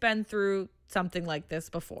he has been through something like this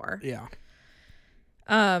before. Yeah.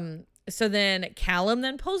 So then Callum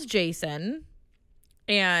then pulls Jason,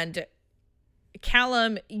 and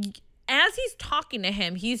Callum, as he's talking to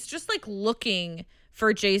him, he's just like looking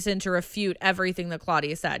for Jason to refute everything that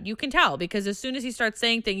Claudia said. You can tell, because as soon as he starts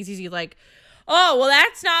saying things, he's like, oh, well,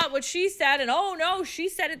 that's not what she said. And oh, no, she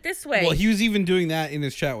said it this way. Well, he was even doing that in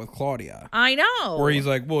his chat with Claudia. I know. Where he's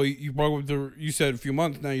like, well, you broke up you said a few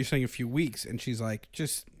months, now you're saying a few weeks. And she's like,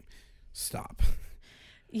 just stop.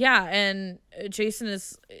 Yeah, and Jason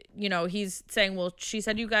is, he's saying, well, she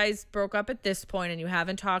said you guys broke up at this point and you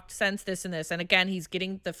haven't talked since this and this. And again, he's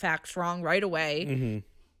getting the facts wrong right away.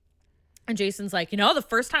 And Jason's like, the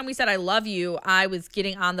first time we said I love you, I was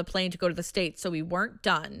getting on the plane to go to the States, so we weren't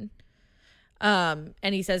done. And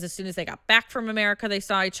he says as soon as they got back from America, they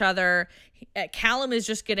saw each other. Callum is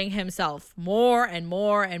just getting himself more and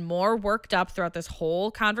more and more worked up throughout this whole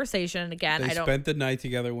conversation. And again, They spent the night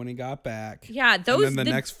together when he got back. Yeah, and then the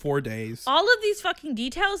next 4 days. All of these fucking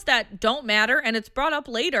details that don't matter, and it's brought up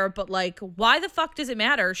later, but like, why the fuck does it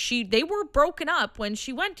matter? They were broken up when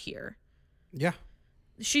she went here. Yeah.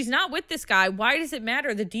 She's not with this guy. Why does it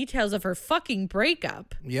matter the details of her fucking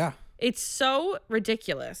breakup? Yeah. It's so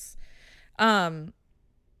ridiculous.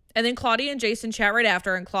 And then Claudia and Jason chat right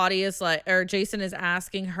after, and Jason is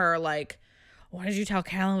asking her, like, what did you tell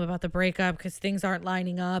Callum about the breakup? Because things aren't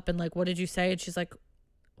lining up. And like, what did you say? And she's like,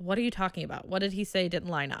 what are you talking about? What did he say didn't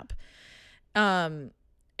line up?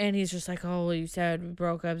 And he's just like, oh, well, you said we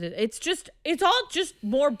broke up. It's all just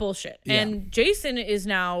more bullshit. Yeah. And Jason is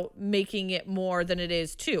now making it more than it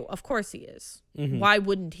is too. Of course he is. Mm-hmm. Why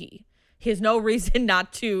wouldn't he? He has no reason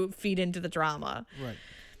not to feed into the drama. Right.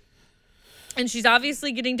 And she's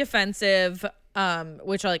obviously getting defensive,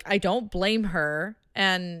 which I don't blame her.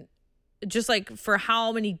 And just like for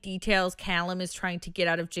how many details Callum is trying to get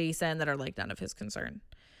out of Jason that are like none of his concern.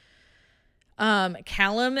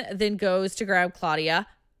 Callum then goes to grab Claudia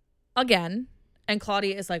again. And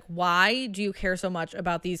Claudia is like, why do you care so much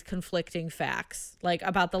about these conflicting facts? Like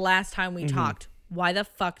about the last time we talked. Why the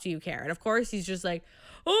fuck do you care? And of course he's just like,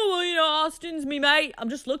 oh, well, you know, Austin's me mate. I'm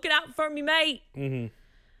just looking out for me mate. Mm-hmm.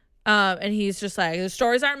 And he's just like, the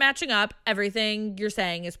stories aren't matching up. Everything you're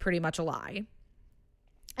saying is pretty much a lie.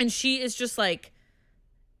 And she is just like,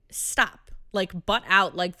 stop, like butt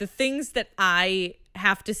out. Like the things that I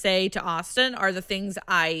have to say to Austin are the things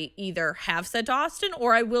I either have said to Austin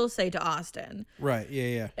or I will say to Austin. Right.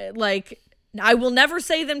 Yeah. Like I will never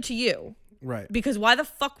say them to you. Right. Because why the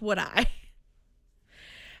fuck would I?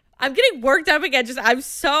 I'm getting worked up again.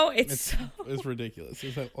 It's ridiculous.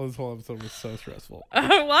 This whole episode was so stressful.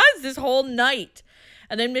 It was this whole night.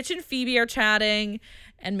 And then Mitch and Phoebe are chatting,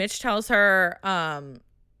 and Mitch tells her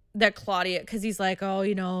that Claudia, because he's like, oh,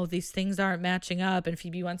 you know, these things aren't matching up, and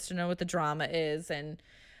Phoebe wants to know what the drama is. And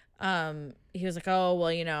he was like, oh,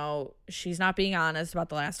 well, you know, she's not being honest about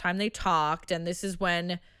the last time they talked. And this is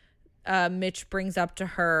when Mitch brings up to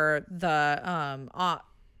her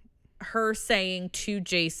her saying to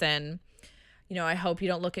Jason, you know, I hope you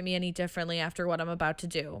don't look at me any differently after what I'm about to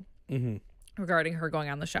do, regarding her going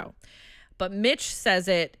on the show. But Mitch says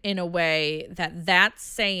it in a way that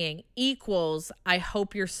saying equals, I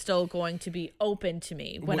hope you're still going to be open to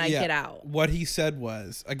me when I get out. What he said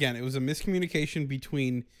was, again, it was a miscommunication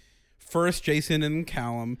between first Jason and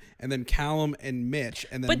Callum, and then Callum and Mitch,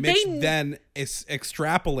 and then Mitch then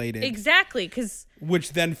extrapolated. Exactly,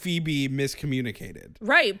 which then Phoebe miscommunicated.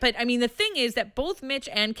 Right, but I mean, the thing is that both Mitch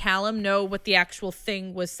and Callum know what the actual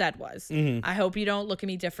thing was said was. Mm-hmm. I hope you don't look at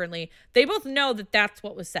me differently. They both know that that's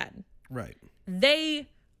what was said. Right. They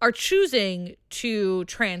are choosing to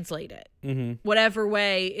translate it whatever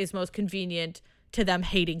way is most convenient to them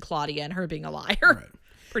hating Claudia and her being a liar. Right.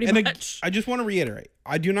 Pretty and much. I just want to reiterate,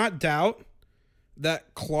 I do not doubt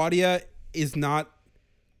that Claudia is not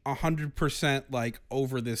 100% like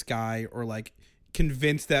over this guy or like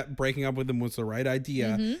convinced that breaking up with him was the right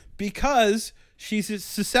idea, because she's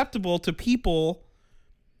susceptible to people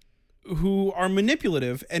who are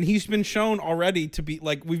manipulative, and he's been shown already to be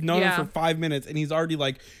like, we've known him for 5 minutes and he's already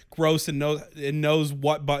like gross and knows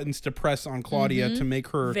what buttons to press on Claudia to make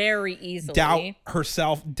her very easily doubt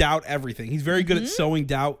herself, doubt everything. He's very good at sowing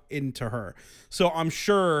doubt into her. So I'm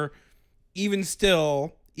sure even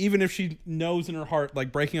if she knows in her heart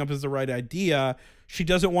like breaking up is the right idea, she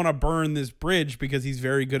doesn't want to burn this bridge, because he's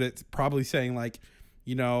very good at probably saying like,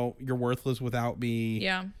 you know, you're worthless without me.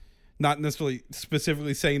 Yeah. Not necessarily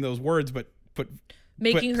specifically saying those words, but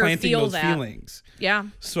making her planting feel those that feelings. Yeah.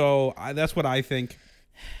 So that's what I think.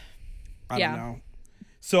 I don't know.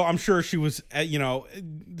 So I'm sure she was, you know,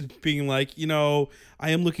 being like, you know, I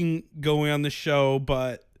am going on the show,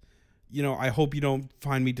 but, you know, I hope you don't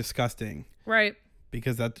find me disgusting. Right.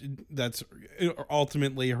 Because that's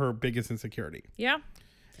ultimately her biggest insecurity. Yeah.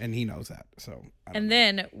 And he knows that. So. And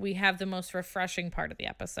then we have the most refreshing part of the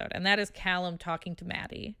episode, and that is Callum talking to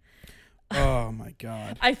Maddie. Oh my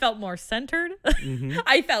God. I felt more centered.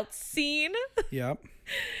 I felt seen. Yep.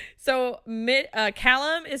 So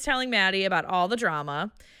Callum is telling Maddie about all the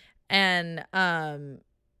drama, and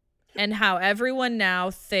how everyone now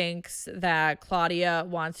thinks that Claudia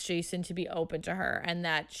wants Jason to be open to her, and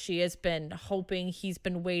that she has been hoping he's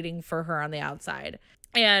been waiting for her on the outside.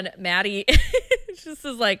 And Maddie just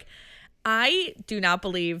is like, I do not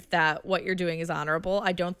believe that what you're doing is honorable.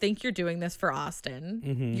 I don't think you're doing this for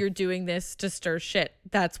Austin. You're doing this to stir shit.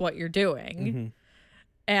 That's what you're doing.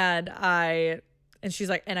 And And she's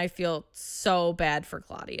like, and I feel so bad for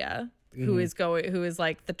Claudia, who is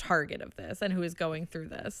like the target of this and who is going through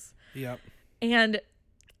this. Yep. And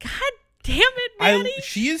God damn it, Maddie.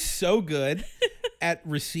 She is so good at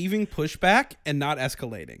receiving pushback and not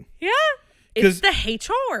escalating. Yeah. It's the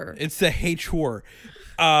HR. It's the HR.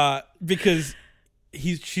 Because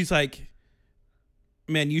she's like,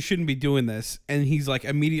 man, you shouldn't be doing this. And he's like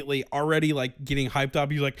immediately already like getting hyped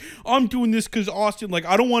up. He's like, I'm doing this because Austin, like,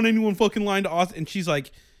 I don't want anyone fucking lying to Austin. And she's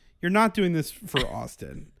like, you're not doing this for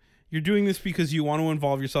Austin. You're doing this because you want to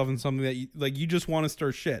involve yourself in something that you just want to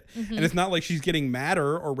stir shit. And it's not like she's getting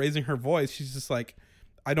madder or raising her voice. She's just like,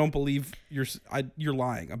 I don't believe you're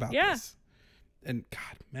lying about this. And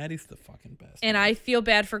God, Maddie's the fucking best. And I feel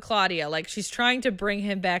bad for Claudia. Like, she's trying to bring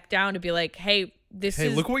him back down to be like, hey,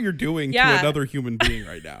 look what you're doing to another human being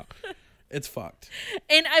right now. It's fucked.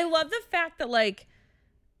 And I love the fact that, like,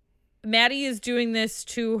 Maddie is doing this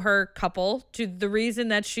to her couple, to the reason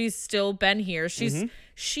that she's still been here.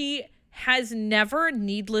 She has never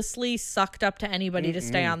needlessly sucked up to anybody to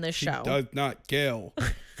stay on this show. She does not kill.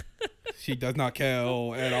 She does not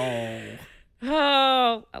kill at all.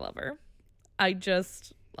 Oh, I love her. I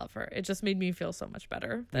just love her. It just made me feel so much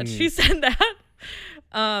better that she said that.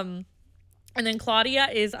 And then Claudia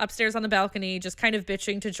is upstairs on the balcony, just kind of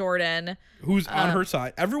bitching to Jordan, who's on her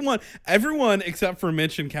side. Everyone except for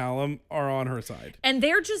Mitch and Callum are on her side. And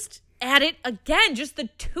they're just at it again, just the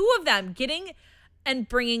two of them getting and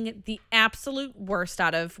bringing the absolute worst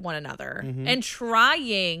out of one another and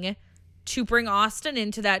trying to bring Austin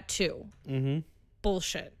into that too.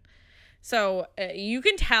 Bullshit. So you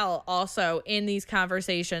can tell also in these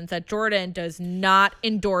conversations that Jordan does not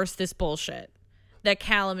endorse this bullshit that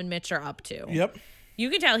Callum and Mitch are up to. Yep.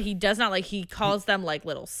 You can tell he does not like, he calls them like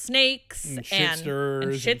little snakes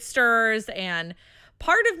and shit stirrers. And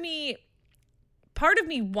part of me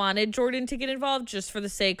wanted Jordan to get involved just for the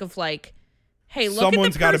sake of like, hey,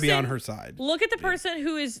 someone's got to be on her side. Look at the person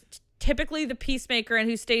who is typically the peacemaker and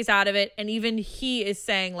who stays out of it. And even he is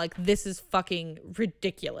saying like, this is fucking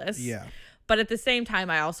ridiculous. Yeah. But at the same time,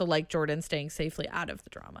 I also like Jordan staying safely out of the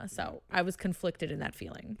drama. So I was conflicted in that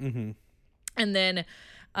feeling. And then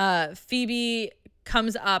Phoebe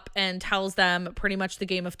comes up and tells them pretty much the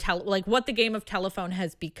game of what the game of telephone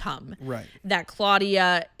has become. Right. That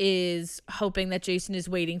Claudia is hoping that Jason is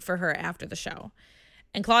waiting for her after the show.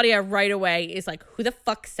 And Claudia right away is like, who the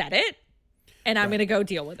fuck said it? And I'm going to go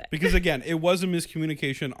deal with it. Because again, it was a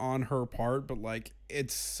miscommunication on her part, but like,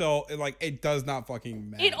 it's so like, it does not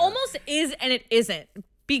fucking matter. It almost is and it isn't,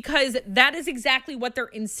 because that is exactly what they're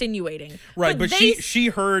insinuating. Right. But she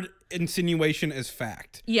heard insinuation as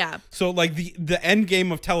fact. Yeah. So like the end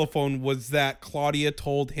game of telephone was that Claudia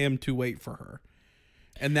told him to wait for her.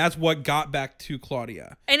 And that's what got back to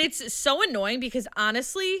Claudia. And it's so annoying because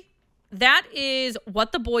honestly, that is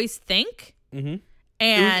what the boys think.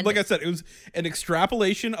 And like I said, it was an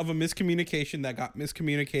extrapolation of a miscommunication that got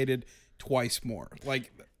miscommunicated twice more.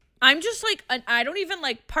 Like, I'm just like, I don't even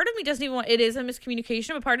like, part of me doesn't even want, it is a miscommunication,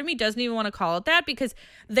 but part of me doesn't even want to call it that because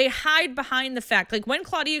they hide behind the fact, like when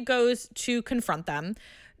Claudia goes to confront them,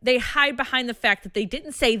 they hide behind the fact that they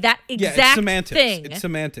didn't say that exact it's semantics. thing. It's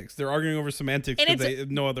semantics. They're arguing over semantics because they have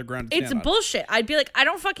no other ground to stand on. Bullshit. I'd be like, I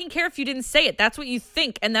don't fucking care if you didn't say it. That's what you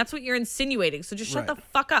think, and that's what you're insinuating. So just shut the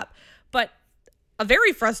fuck up. But a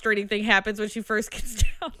very frustrating thing happens when she first gets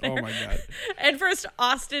down there. Oh my God. And first,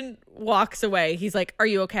 Austin walks away. He's like, are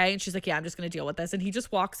you okay? And she's like, yeah, I'm just going to deal with this. And he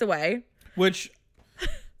just walks away. Which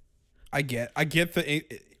I get the...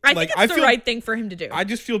 I think it's the right thing for him to do. I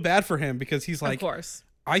just feel bad for him because he's like... Of course.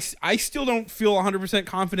 I still don't feel 100%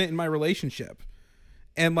 confident in my relationship.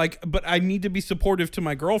 And like, but I need to be supportive to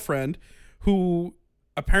my girlfriend who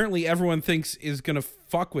apparently everyone thinks is going to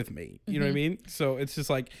fuck with me. You know what I mean? So it's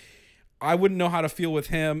just like... I wouldn't know how to feel with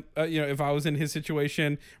him. If I was in his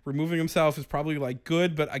situation, removing himself is probably like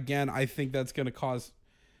good. But again, I think that's going to cause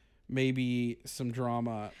maybe some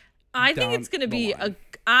drama. I think it's going to be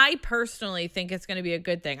I personally think it's going to be a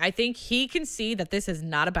good thing. I think he can see that this is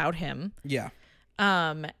not about him. Yeah.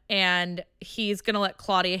 And he's going to let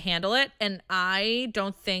Claudia handle it. And I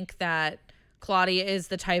don't think that Claudia is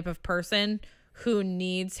the type of person who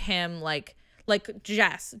needs him like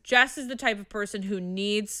Jess. Jess is the type of person who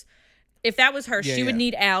needs... If that was her, she would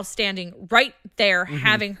need Al standing right there,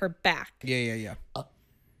 having her back. Yeah.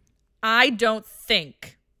 I don't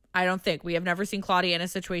think we have never seen Claudia in a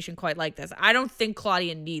situation quite like this. I don't think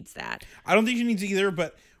Claudia needs that. I don't think she needs it either.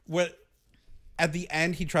 But at the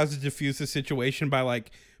end, he tries to diffuse the situation by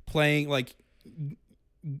like playing like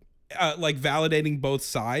validating both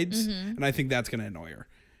sides, and I think that's gonna annoy her.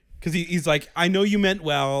 Because he's like, I know you meant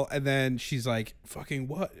well, and then she's like, fucking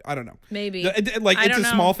what? I don't know. Maybe. Like, I it's don't a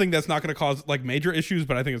know. small thing that's not going to cause like major issues,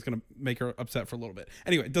 but I think it's going to make her upset for a little bit.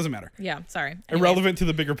 Anyway, it doesn't matter. Yeah, sorry. Anyways. Irrelevant to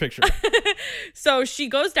the bigger picture. So she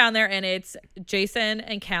goes down there and it's Jason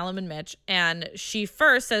and Callum and Mitch. And she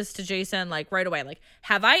first says to Jason, like right away, like,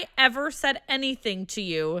 have I ever said anything to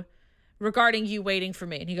you regarding you waiting for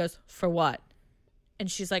me? And he goes, for what? And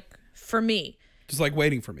she's like, for me. Just like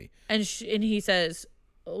waiting for me. And he says,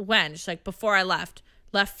 when? She's like, before I left.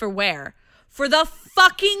 Left for where? For the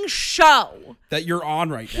fucking show. That you're on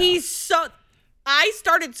right now. He's so... I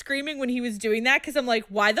started screaming when he was doing that because I'm like,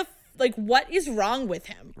 why the... Like, what is wrong with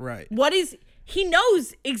him? Right. What is... He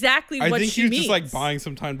knows exactly I what think she he was means. just like buying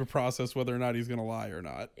some time to process whether or not he's going to lie or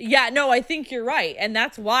not. Yeah, no, I think you're right. And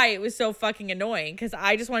that's why it was so fucking annoying because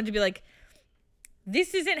I just wanted to be like,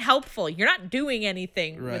 this isn't helpful. You're not doing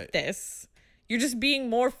anything Right. with this. You're just being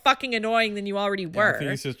more fucking annoying than you already Yeah, were. I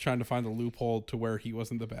think he's just trying to find a loophole to where he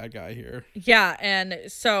wasn't the bad guy here. Yeah, and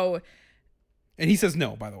so... And he says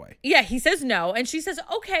no, by the way. Yeah, he says no. And she says,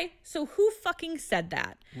 okay, so who fucking said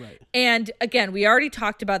that? Right. And again, we already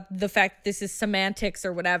talked about the fact this is semantics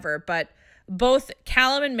or whatever, but both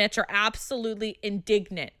Callum and Mitch are absolutely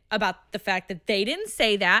indignant about the fact that they didn't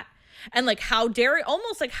say that. And like, how dare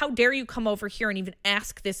you come over here and even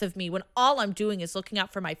ask this of me when all I'm doing is looking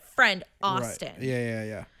out for my friend Austin. Right.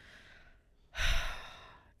 Yeah.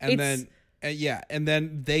 And It's- and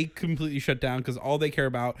then they completely shut down because all they care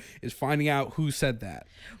about is finding out who said that.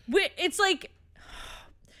 It's like,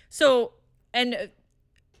 so, and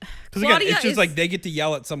Because again, Claudia it's just is- like they get to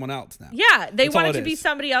yell at someone else now. yeah, they That's all want it it to be is.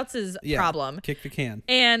 somebody else's Yeah, problem. Kick the can.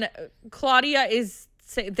 And Claudia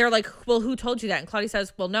they're like, well, who told you that? And Claudia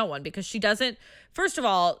says, well, no one, because first of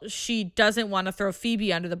all, she doesn't want to throw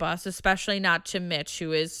Phoebe under the bus, especially not to Mitch,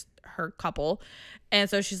 who is her couple. And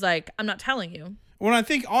so she's like, I'm not telling you. When I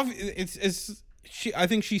think I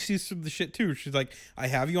think she sees through the shit too. She's like, I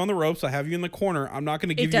have you on the ropes. I have you in the corner. I'm not going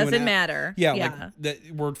to give It you doesn't matter. Yeah, Yeah. like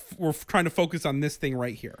that. We're trying to focus on this thing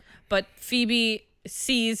right here. But Phoebe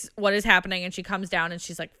sees what is happening and she comes down and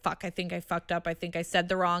she's like, fuck, I think I fucked up. I think I said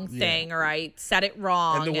the wrong thing or I said it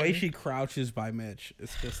wrong. And the way she crouches by Mitch,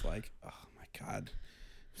 it's just like, oh my God.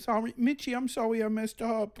 Sorry, Mitchie, I'm sorry I messed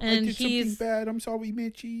up. And I did something he's- bad. I'm sorry,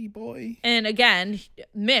 Mitchie, boy. And again,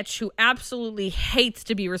 Mitch, who absolutely hates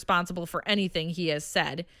to be responsible for anything he has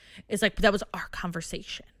said, is like, but that was our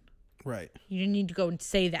conversation. Right. You didn't need to go and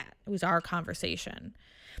say that. It was our conversation.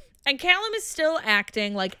 And Callum is still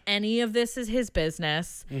acting like any of this is his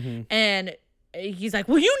business. Mm-hmm. And he's like,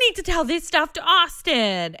 well, you need to tell this stuff to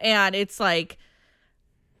Austin. And it's like,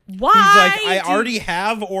 why? He's like, I already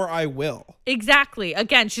have or I will. Exactly.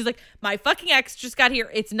 Again, she's like, my fucking ex just got here.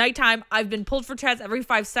 It's nighttime. I've been pulled for chats every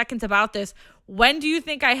 5 seconds about this. When do you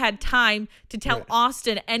think I had time to tell Right.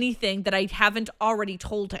 Austin anything that I haven't already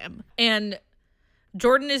told him? And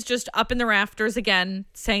Jordan is just up in the rafters again,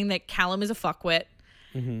 saying that Callum is a fuckwit.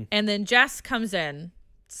 Mm-hmm. And then Jess comes in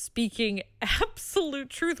speaking absolute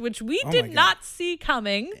truth, which we Oh my did God. not see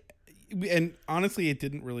coming. And honestly, it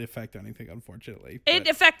didn't really affect anything, unfortunately. It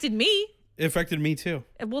but affected me. it affected me too.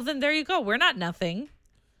 Well, then there you go. We're not nothing.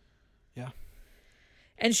 Yeah.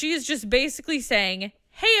 And she is just basically saying,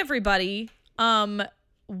 hey, everybody,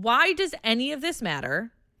 why does any of this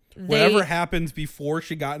matter? Whatever happens before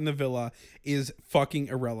she got in the villa is fucking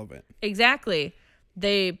irrelevant. Exactly.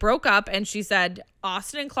 They broke up and she said,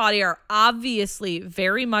 Austin and Claudia are obviously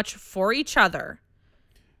very much for each other.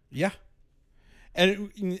 Yeah.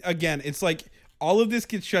 And again, it's like all of this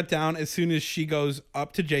gets shut down as soon as she goes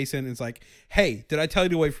up to Jason and is like, hey, did I tell you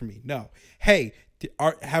to wait for me? No. Hey,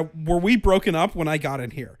 were we broken up when I got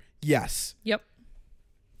in here? Yes. Yep.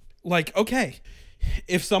 Like, okay,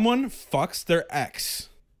 if someone fucks their ex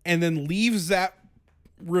and then leaves that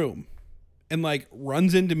room and like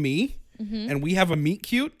runs into me and we have a meet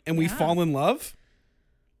cute and we fall in love,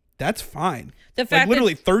 that's fine. The Like fact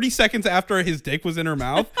literally 30 seconds after his dick was in her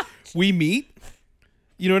mouth, we meet.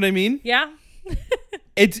 You know what I mean? Yeah.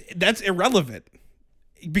 That's irrelevant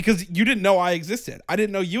because you didn't know I existed. I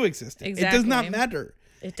didn't know you existed. It does not Exactly. matter.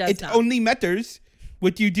 It does It not. only matters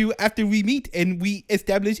what you do after we meet and we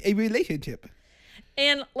establish a relationship.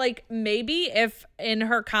 And like maybe if in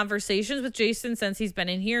her conversations with Jason since he's been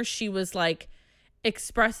in here, she was like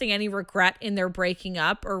expressing any regret in their breaking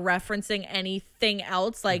up or referencing anything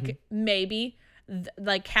else, like maybe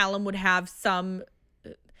like Callum would have some,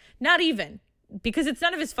 not even because it's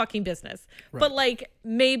none of his fucking business, but like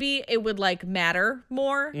maybe it would like matter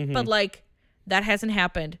more, but like that hasn't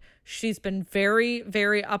happened. She's been very,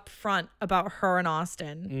 very upfront about her and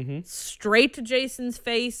Austin, straight to Jason's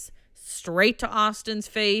face, straight to Austin's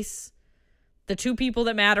face. the two people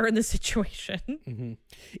that matter in the situation.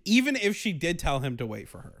 Even if she did tell him to wait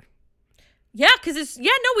for her. Yeah, because as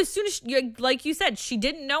soon as, like you said, she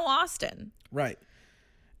didn't know Austin. Right.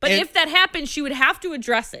 But And- if that happened, she would have to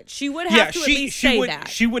address it. She would have to at least say that.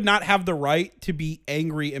 She would not have the right to be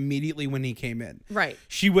angry immediately when he came in. Right.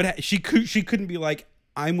 She couldn't be like,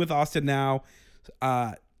 I'm with Austin now,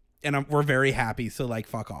 and we're very happy, so like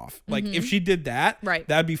fuck off. Like if she did that, Right.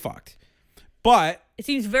 that'd be fucked. But It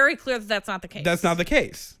seems very clear that that's not the case. that's not the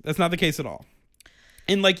case. That's not the case at all.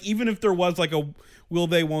 And like even if there was like a will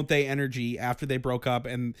they won't they energy after they broke up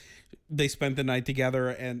and they spent the night together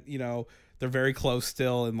and they're very close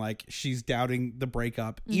still and like she's doubting the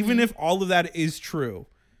breakup. Even if all of that is true,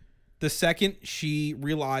 the second she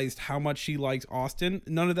realized how much she likes Austin,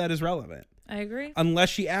 none of that is relevant I agree. unless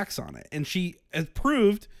she acts on it. And she has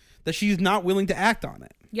proved that she's not willing to act on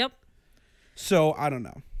it. Yep. So I don't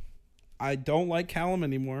know. I don't like Callum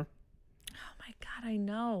anymore. Oh my God, I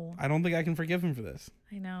know. I don't think I can forgive him for this.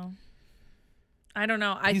 I know. I don't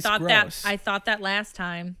know. I He's thought gross. that last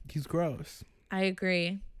time. He's gross. I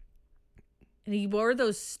agree. And he wore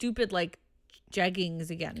those stupid like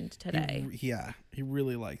jeggings again today. He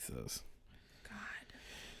really likes those. God.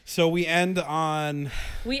 So we end on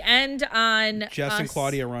us Jess and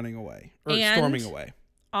Claudia running away or and storming away.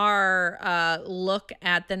 Our look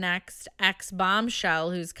at the next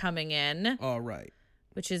ex-bombshell who's coming in, All right.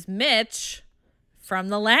 which is Mitch from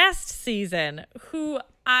the last season, who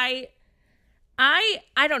I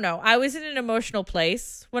don't know. I was in an emotional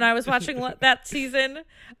place when I was watching that season.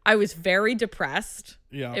 I was very depressed.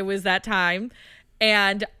 Yeah. It was that time.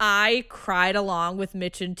 And I cried along with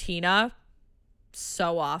Mitch and Tina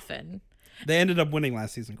so often. They ended up winning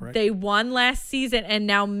last season, correct? They won last season, and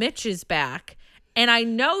now Mitch is back. And I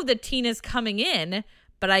know that Tina's coming in,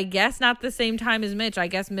 but I guess not the same time as Mitch. I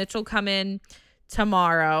guess Mitch will come in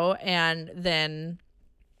tomorrow, and then...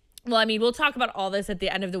 Well, I mean, we'll talk about all this at the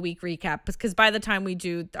end of the week recap, because by the time we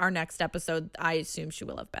do our next episode, I assume she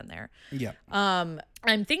will have been there. Yeah.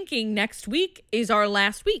 I'm thinking next week is our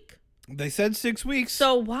last week. They said 6 weeks.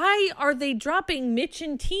 So why are they dropping Mitch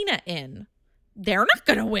and Tina in? They're not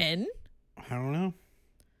going to win. I don't know.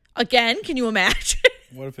 Again, can you imagine?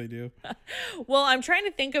 What if they do? Well, I'm trying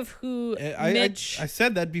to think of who Mitch... I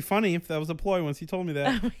said that'd be funny if that was a ploy once you told me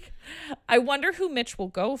that. I wonder who Mitch will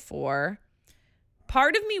go for.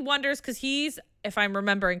 Part of me wonders because he's, if I'm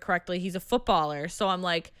remembering correctly, he's a footballer. So I'm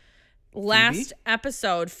like, last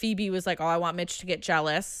episode, Phoebe was like, oh, I want Mitch to get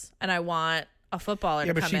jealous and I want a footballer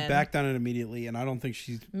to come in. Yeah, but she backed on it immediately, and I don't think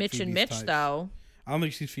she's Mitch Phoebe's and Mitch, type. though. I don't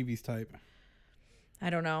think she's Phoebe's type. I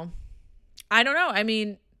don't know. I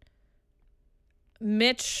mean,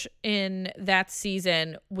 Mitch in that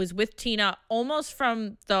season was with Tina almost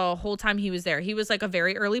from the whole time he was there. He was like a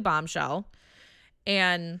very early bombshell.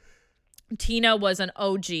 And Tina was an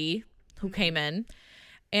OG who came in.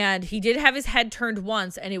 And he did have his head turned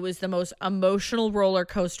once, and it was the most emotional roller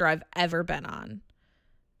coaster I've ever been on.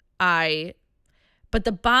 But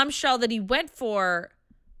the bombshell that he went for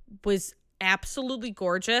was absolutely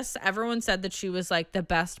gorgeous. Everyone said that she was like the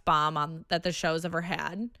best bomb that the show's ever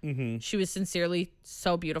had. Mm-hmm. She was sincerely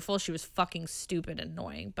so beautiful. She was fucking stupid and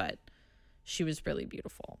annoying, but she was really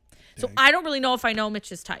beautiful. So I don't really know if I know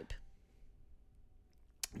Mitch's type.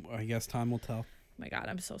 I guess time will tell. Oh my God,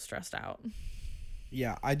 I'm so stressed out.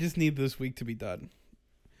 Yeah, I just need this week to be done.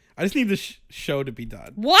 I just need this show to be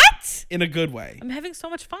done. What? In a good way. I'm having so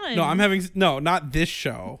much fun. No, not this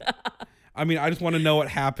show. I mean, I just want to know what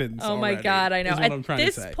happens. Oh my already, God, I know. is what I'm trying At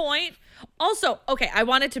to this say. point, also, okay, I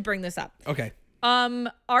wanted to bring this up. Okay.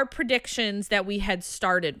 Our predictions that we had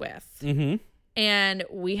started with. Mm-hmm. And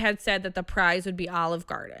we had said that the prize would be Olive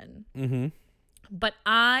Garden. Mm-hmm. But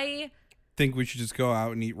I think we should just go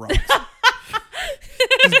out and eat rocks.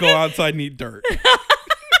 Just go outside and eat dirt.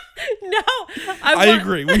 No. I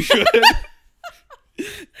agree. We should.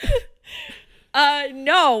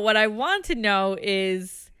 No, what I want to know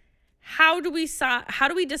is how do we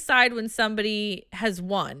decide when somebody has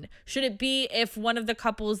won? Should it be if one of the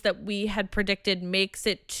couples that we had predicted makes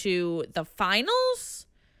it to the finals?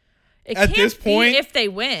 It At can't this be point- if they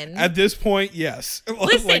win. At this point, yes.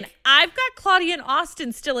 Listen, I've got Claudia and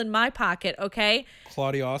Austin still in my pocket, okay?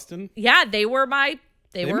 Claudia Austin. Yeah, they were a might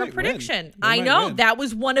prediction. win. They I might know. win. That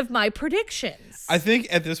was one of my predictions. I think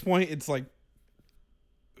at this point, it's like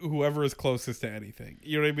whoever is closest to anything.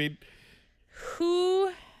 You know what I mean?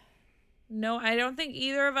 No, I don't think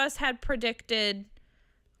either of us had predicted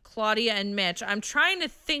Claudia and Mitch. I'm trying to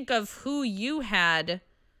think of who you had.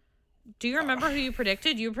 Do you remember who you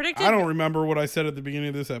predicted? You predicted. I don't remember what I said at the beginning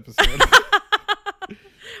of this episode.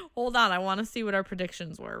 Hold on, I want to see what our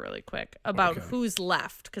predictions were really quick about Okay. who's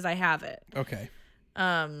left because I have it. Okay.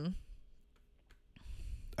 Um,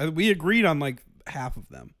 We agreed on like half of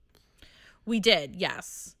them. we did,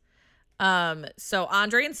 yes. So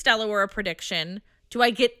Andre and Stella were a prediction. Do I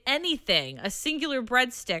get anything, a singular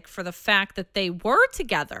breadstick for the fact that they were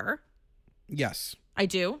together? Yes. I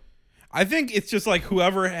do. I think it's just like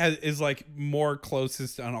whoever is like more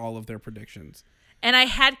closest on all of their predictions. And I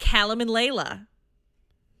had Callum and Layla.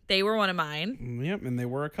 They were one of mine. Yep, and they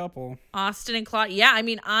were a couple. Austin and Claudia. Yeah, I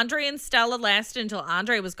mean, Andre and Stella lasted until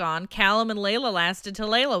Andre was gone. Callum and Layla lasted until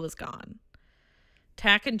Layla was gone.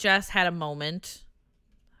 Tack and Jess had a moment.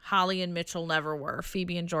 Holly and Mitchell never were.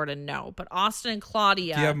 Phoebe and Jordan, no. But Austin and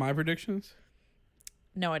Claudia. Do you have my predictions?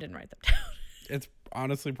 No, I didn't write them down. It's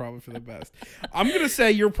honestly probably for the best. I'm going to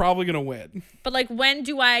say you're probably going to win. But, like, when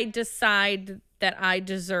do I decide that I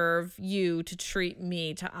deserve you to treat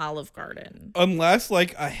me to Olive Garden? Unless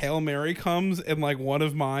like a Hail Mary comes and like one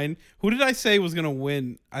of mine. Who did I say was going to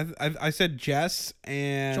win? I said Jess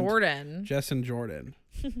and Jordan. Jess and Jordan.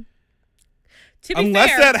 To be Unless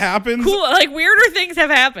fair, that happens, cool, like, weirder things have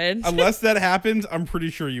happened. unless that happens, I'm pretty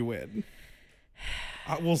sure you win.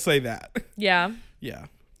 We'll say that. Yeah. Yeah.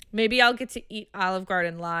 Maybe I'll get to eat Olive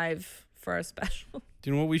Garden live for a special. Do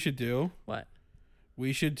you know what we should do? What?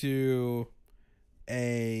 We should do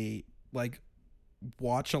a like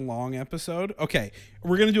watch along episode. Okay,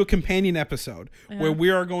 we're going to do a companion episode where we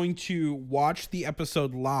are going to watch the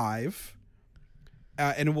episode live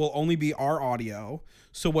and it will only be our audio.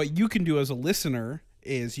 So what you can do as a listener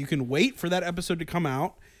is you can wait for that episode to come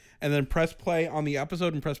out and then press play on the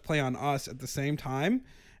episode and press play on us at the same time.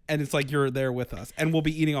 And it's like you're there with us. And we'll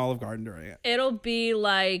be eating Olive Garden during it. It'll be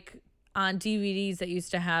like on DVDs that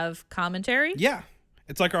used to have commentary. Yeah.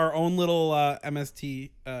 It's like our own little MST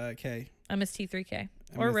K. MST3K.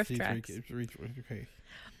 Or Riff MST3K. Tracks. Okay.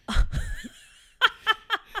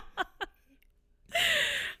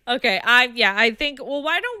 Okay, I think, well,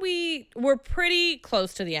 why don't we're pretty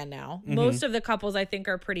close to the end now. Most of the couples I think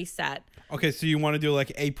are pretty set. Okay, so you want to do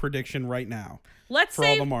like a prediction right now Let's for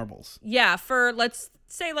say, all the marbles. yeah, let's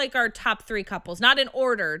say like our top 3 couples, not in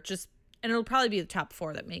order, just, and it'll probably be the top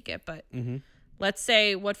 4 that make it, but let's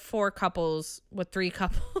say what 3 couples What 3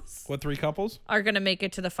 couples? are going to make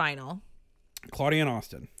it to the final. Claudia and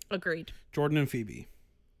Austin. Agreed. Jordan and Phoebe.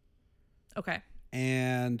 Okay.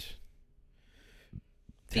 And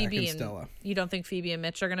Tack Phoebe and and Stella. You don't think Phoebe and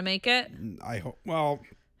Mitch are going to make it? I hope. Well,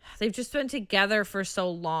 They've just been together for so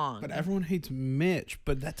long. but everyone hates Mitch,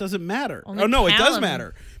 but that doesn't matter. Only Oh, no, it does Callum.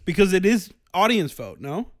 matter because it is audience vote,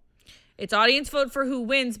 no? It's audience vote for who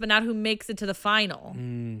wins, but not who makes it to the final.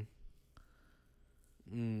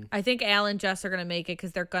 I think Al and Jess are going to make it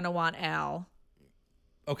because they're going to want Al.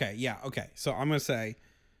 Okay, yeah, okay. So I'm going to say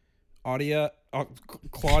Claudia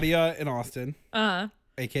and Austin,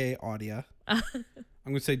 a.k.a. Audia. I'm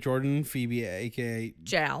going to say Jordan and Phoebe, a.k.a.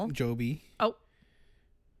 Jal. Joby. Oh.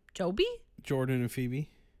 Joby? Jordan and Phoebe.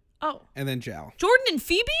 Oh. And then Jal. Jordan and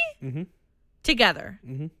Phoebe? Mm-hmm. Together.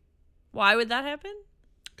 Mm-hmm. Why would that happen?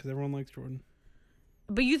 Because everyone likes Jordan.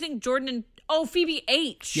 But you think Jordan and... Oh, Phoebe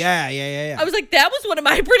H. Yeah. I was like, that was one of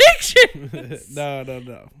my predictions.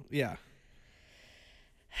 No. Yeah.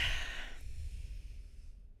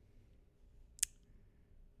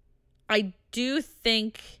 I do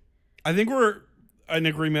think... I think we're in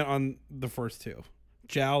agreement on the first 2.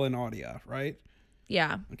 Jal and Audia, right?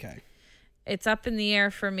 Yeah. Okay. It's up in the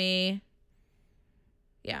air for me.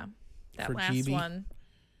 Yeah. That For last GB? one.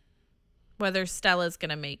 Whether Stella's going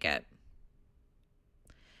to make it.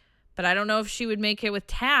 But I don't know if she would make it with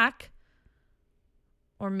Tack.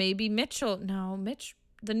 Or maybe Mitchell. No, Mitch.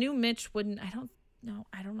 The new Mitch wouldn't. I don't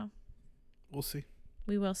know. We'll see.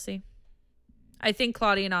 We will see. I think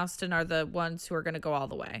Claudia and Austin are the ones who are going to go all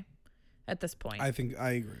the way at this point. I think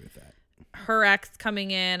I agree with that. Her ex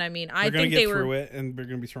coming in. I mean, I They're going think to they get were. through it, and they're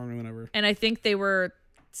going to be stronger than ever. And I think they were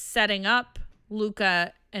setting up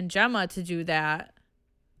Luca and Gemma to do that,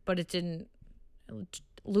 but it didn't.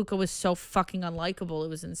 Luca was so fucking unlikable. It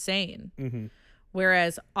was insane. Mm-hmm.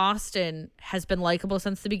 Whereas Austin has been likable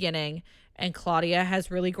since the beginning, and Claudia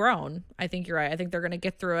has really grown. I think you're right. I think they're going to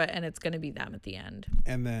get through it, and it's going to be them at the end.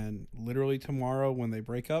 And then literally tomorrow when they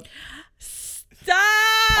break up. Stop!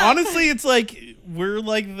 Honestly, it's like we're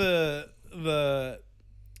like the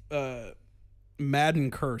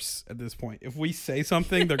Madden curse at this point. If we say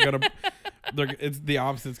something, it's the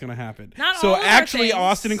opposite's gonna happen. Not so all of our actually, things.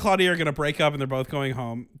 Austin and Claudia are gonna break up, and they're both going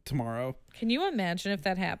home tomorrow. Can you imagine if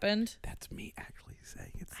that happened? That's me actually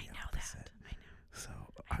saying it's the I know opposite. that. I know. So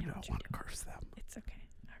I I know don't what want you're to curse them. It's okay.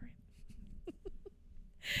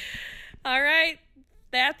 All right. All right.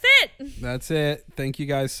 That's it. That's it. Thank you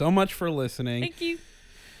guys so much for listening. Thank you.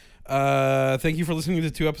 Thank you for listening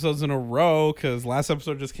to 2 episodes in a row, because last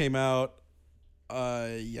episode just came out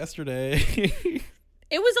yesterday.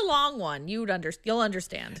 It was a long one. You'll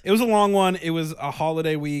understand. It was a long one. It was a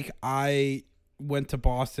holiday week. I went to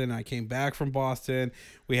Boston. I came back from Boston.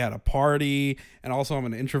 We had a party, and also I'm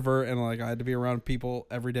an introvert, and like I had to be around people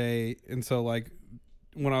every day. And so like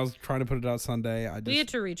when I was trying to put it out Sunday, We had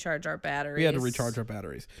to recharge our batteries. we had to recharge our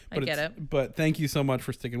batteries. But I get it. But thank you so much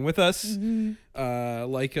for sticking with us.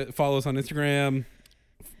 Follow us on Instagram.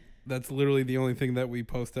 That's literally the only thing that we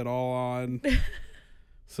post at all on.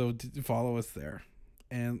 So follow us there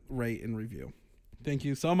and rate and review. Thank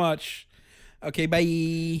you so much. Okay,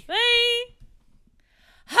 bye. Bye.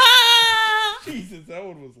 Ha! Jesus, that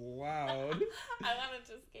one was loud. I wanted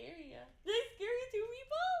to scare you. Did I scare you too,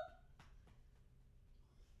 Meatball?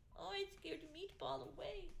 Oh, I scared the Meatball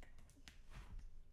away.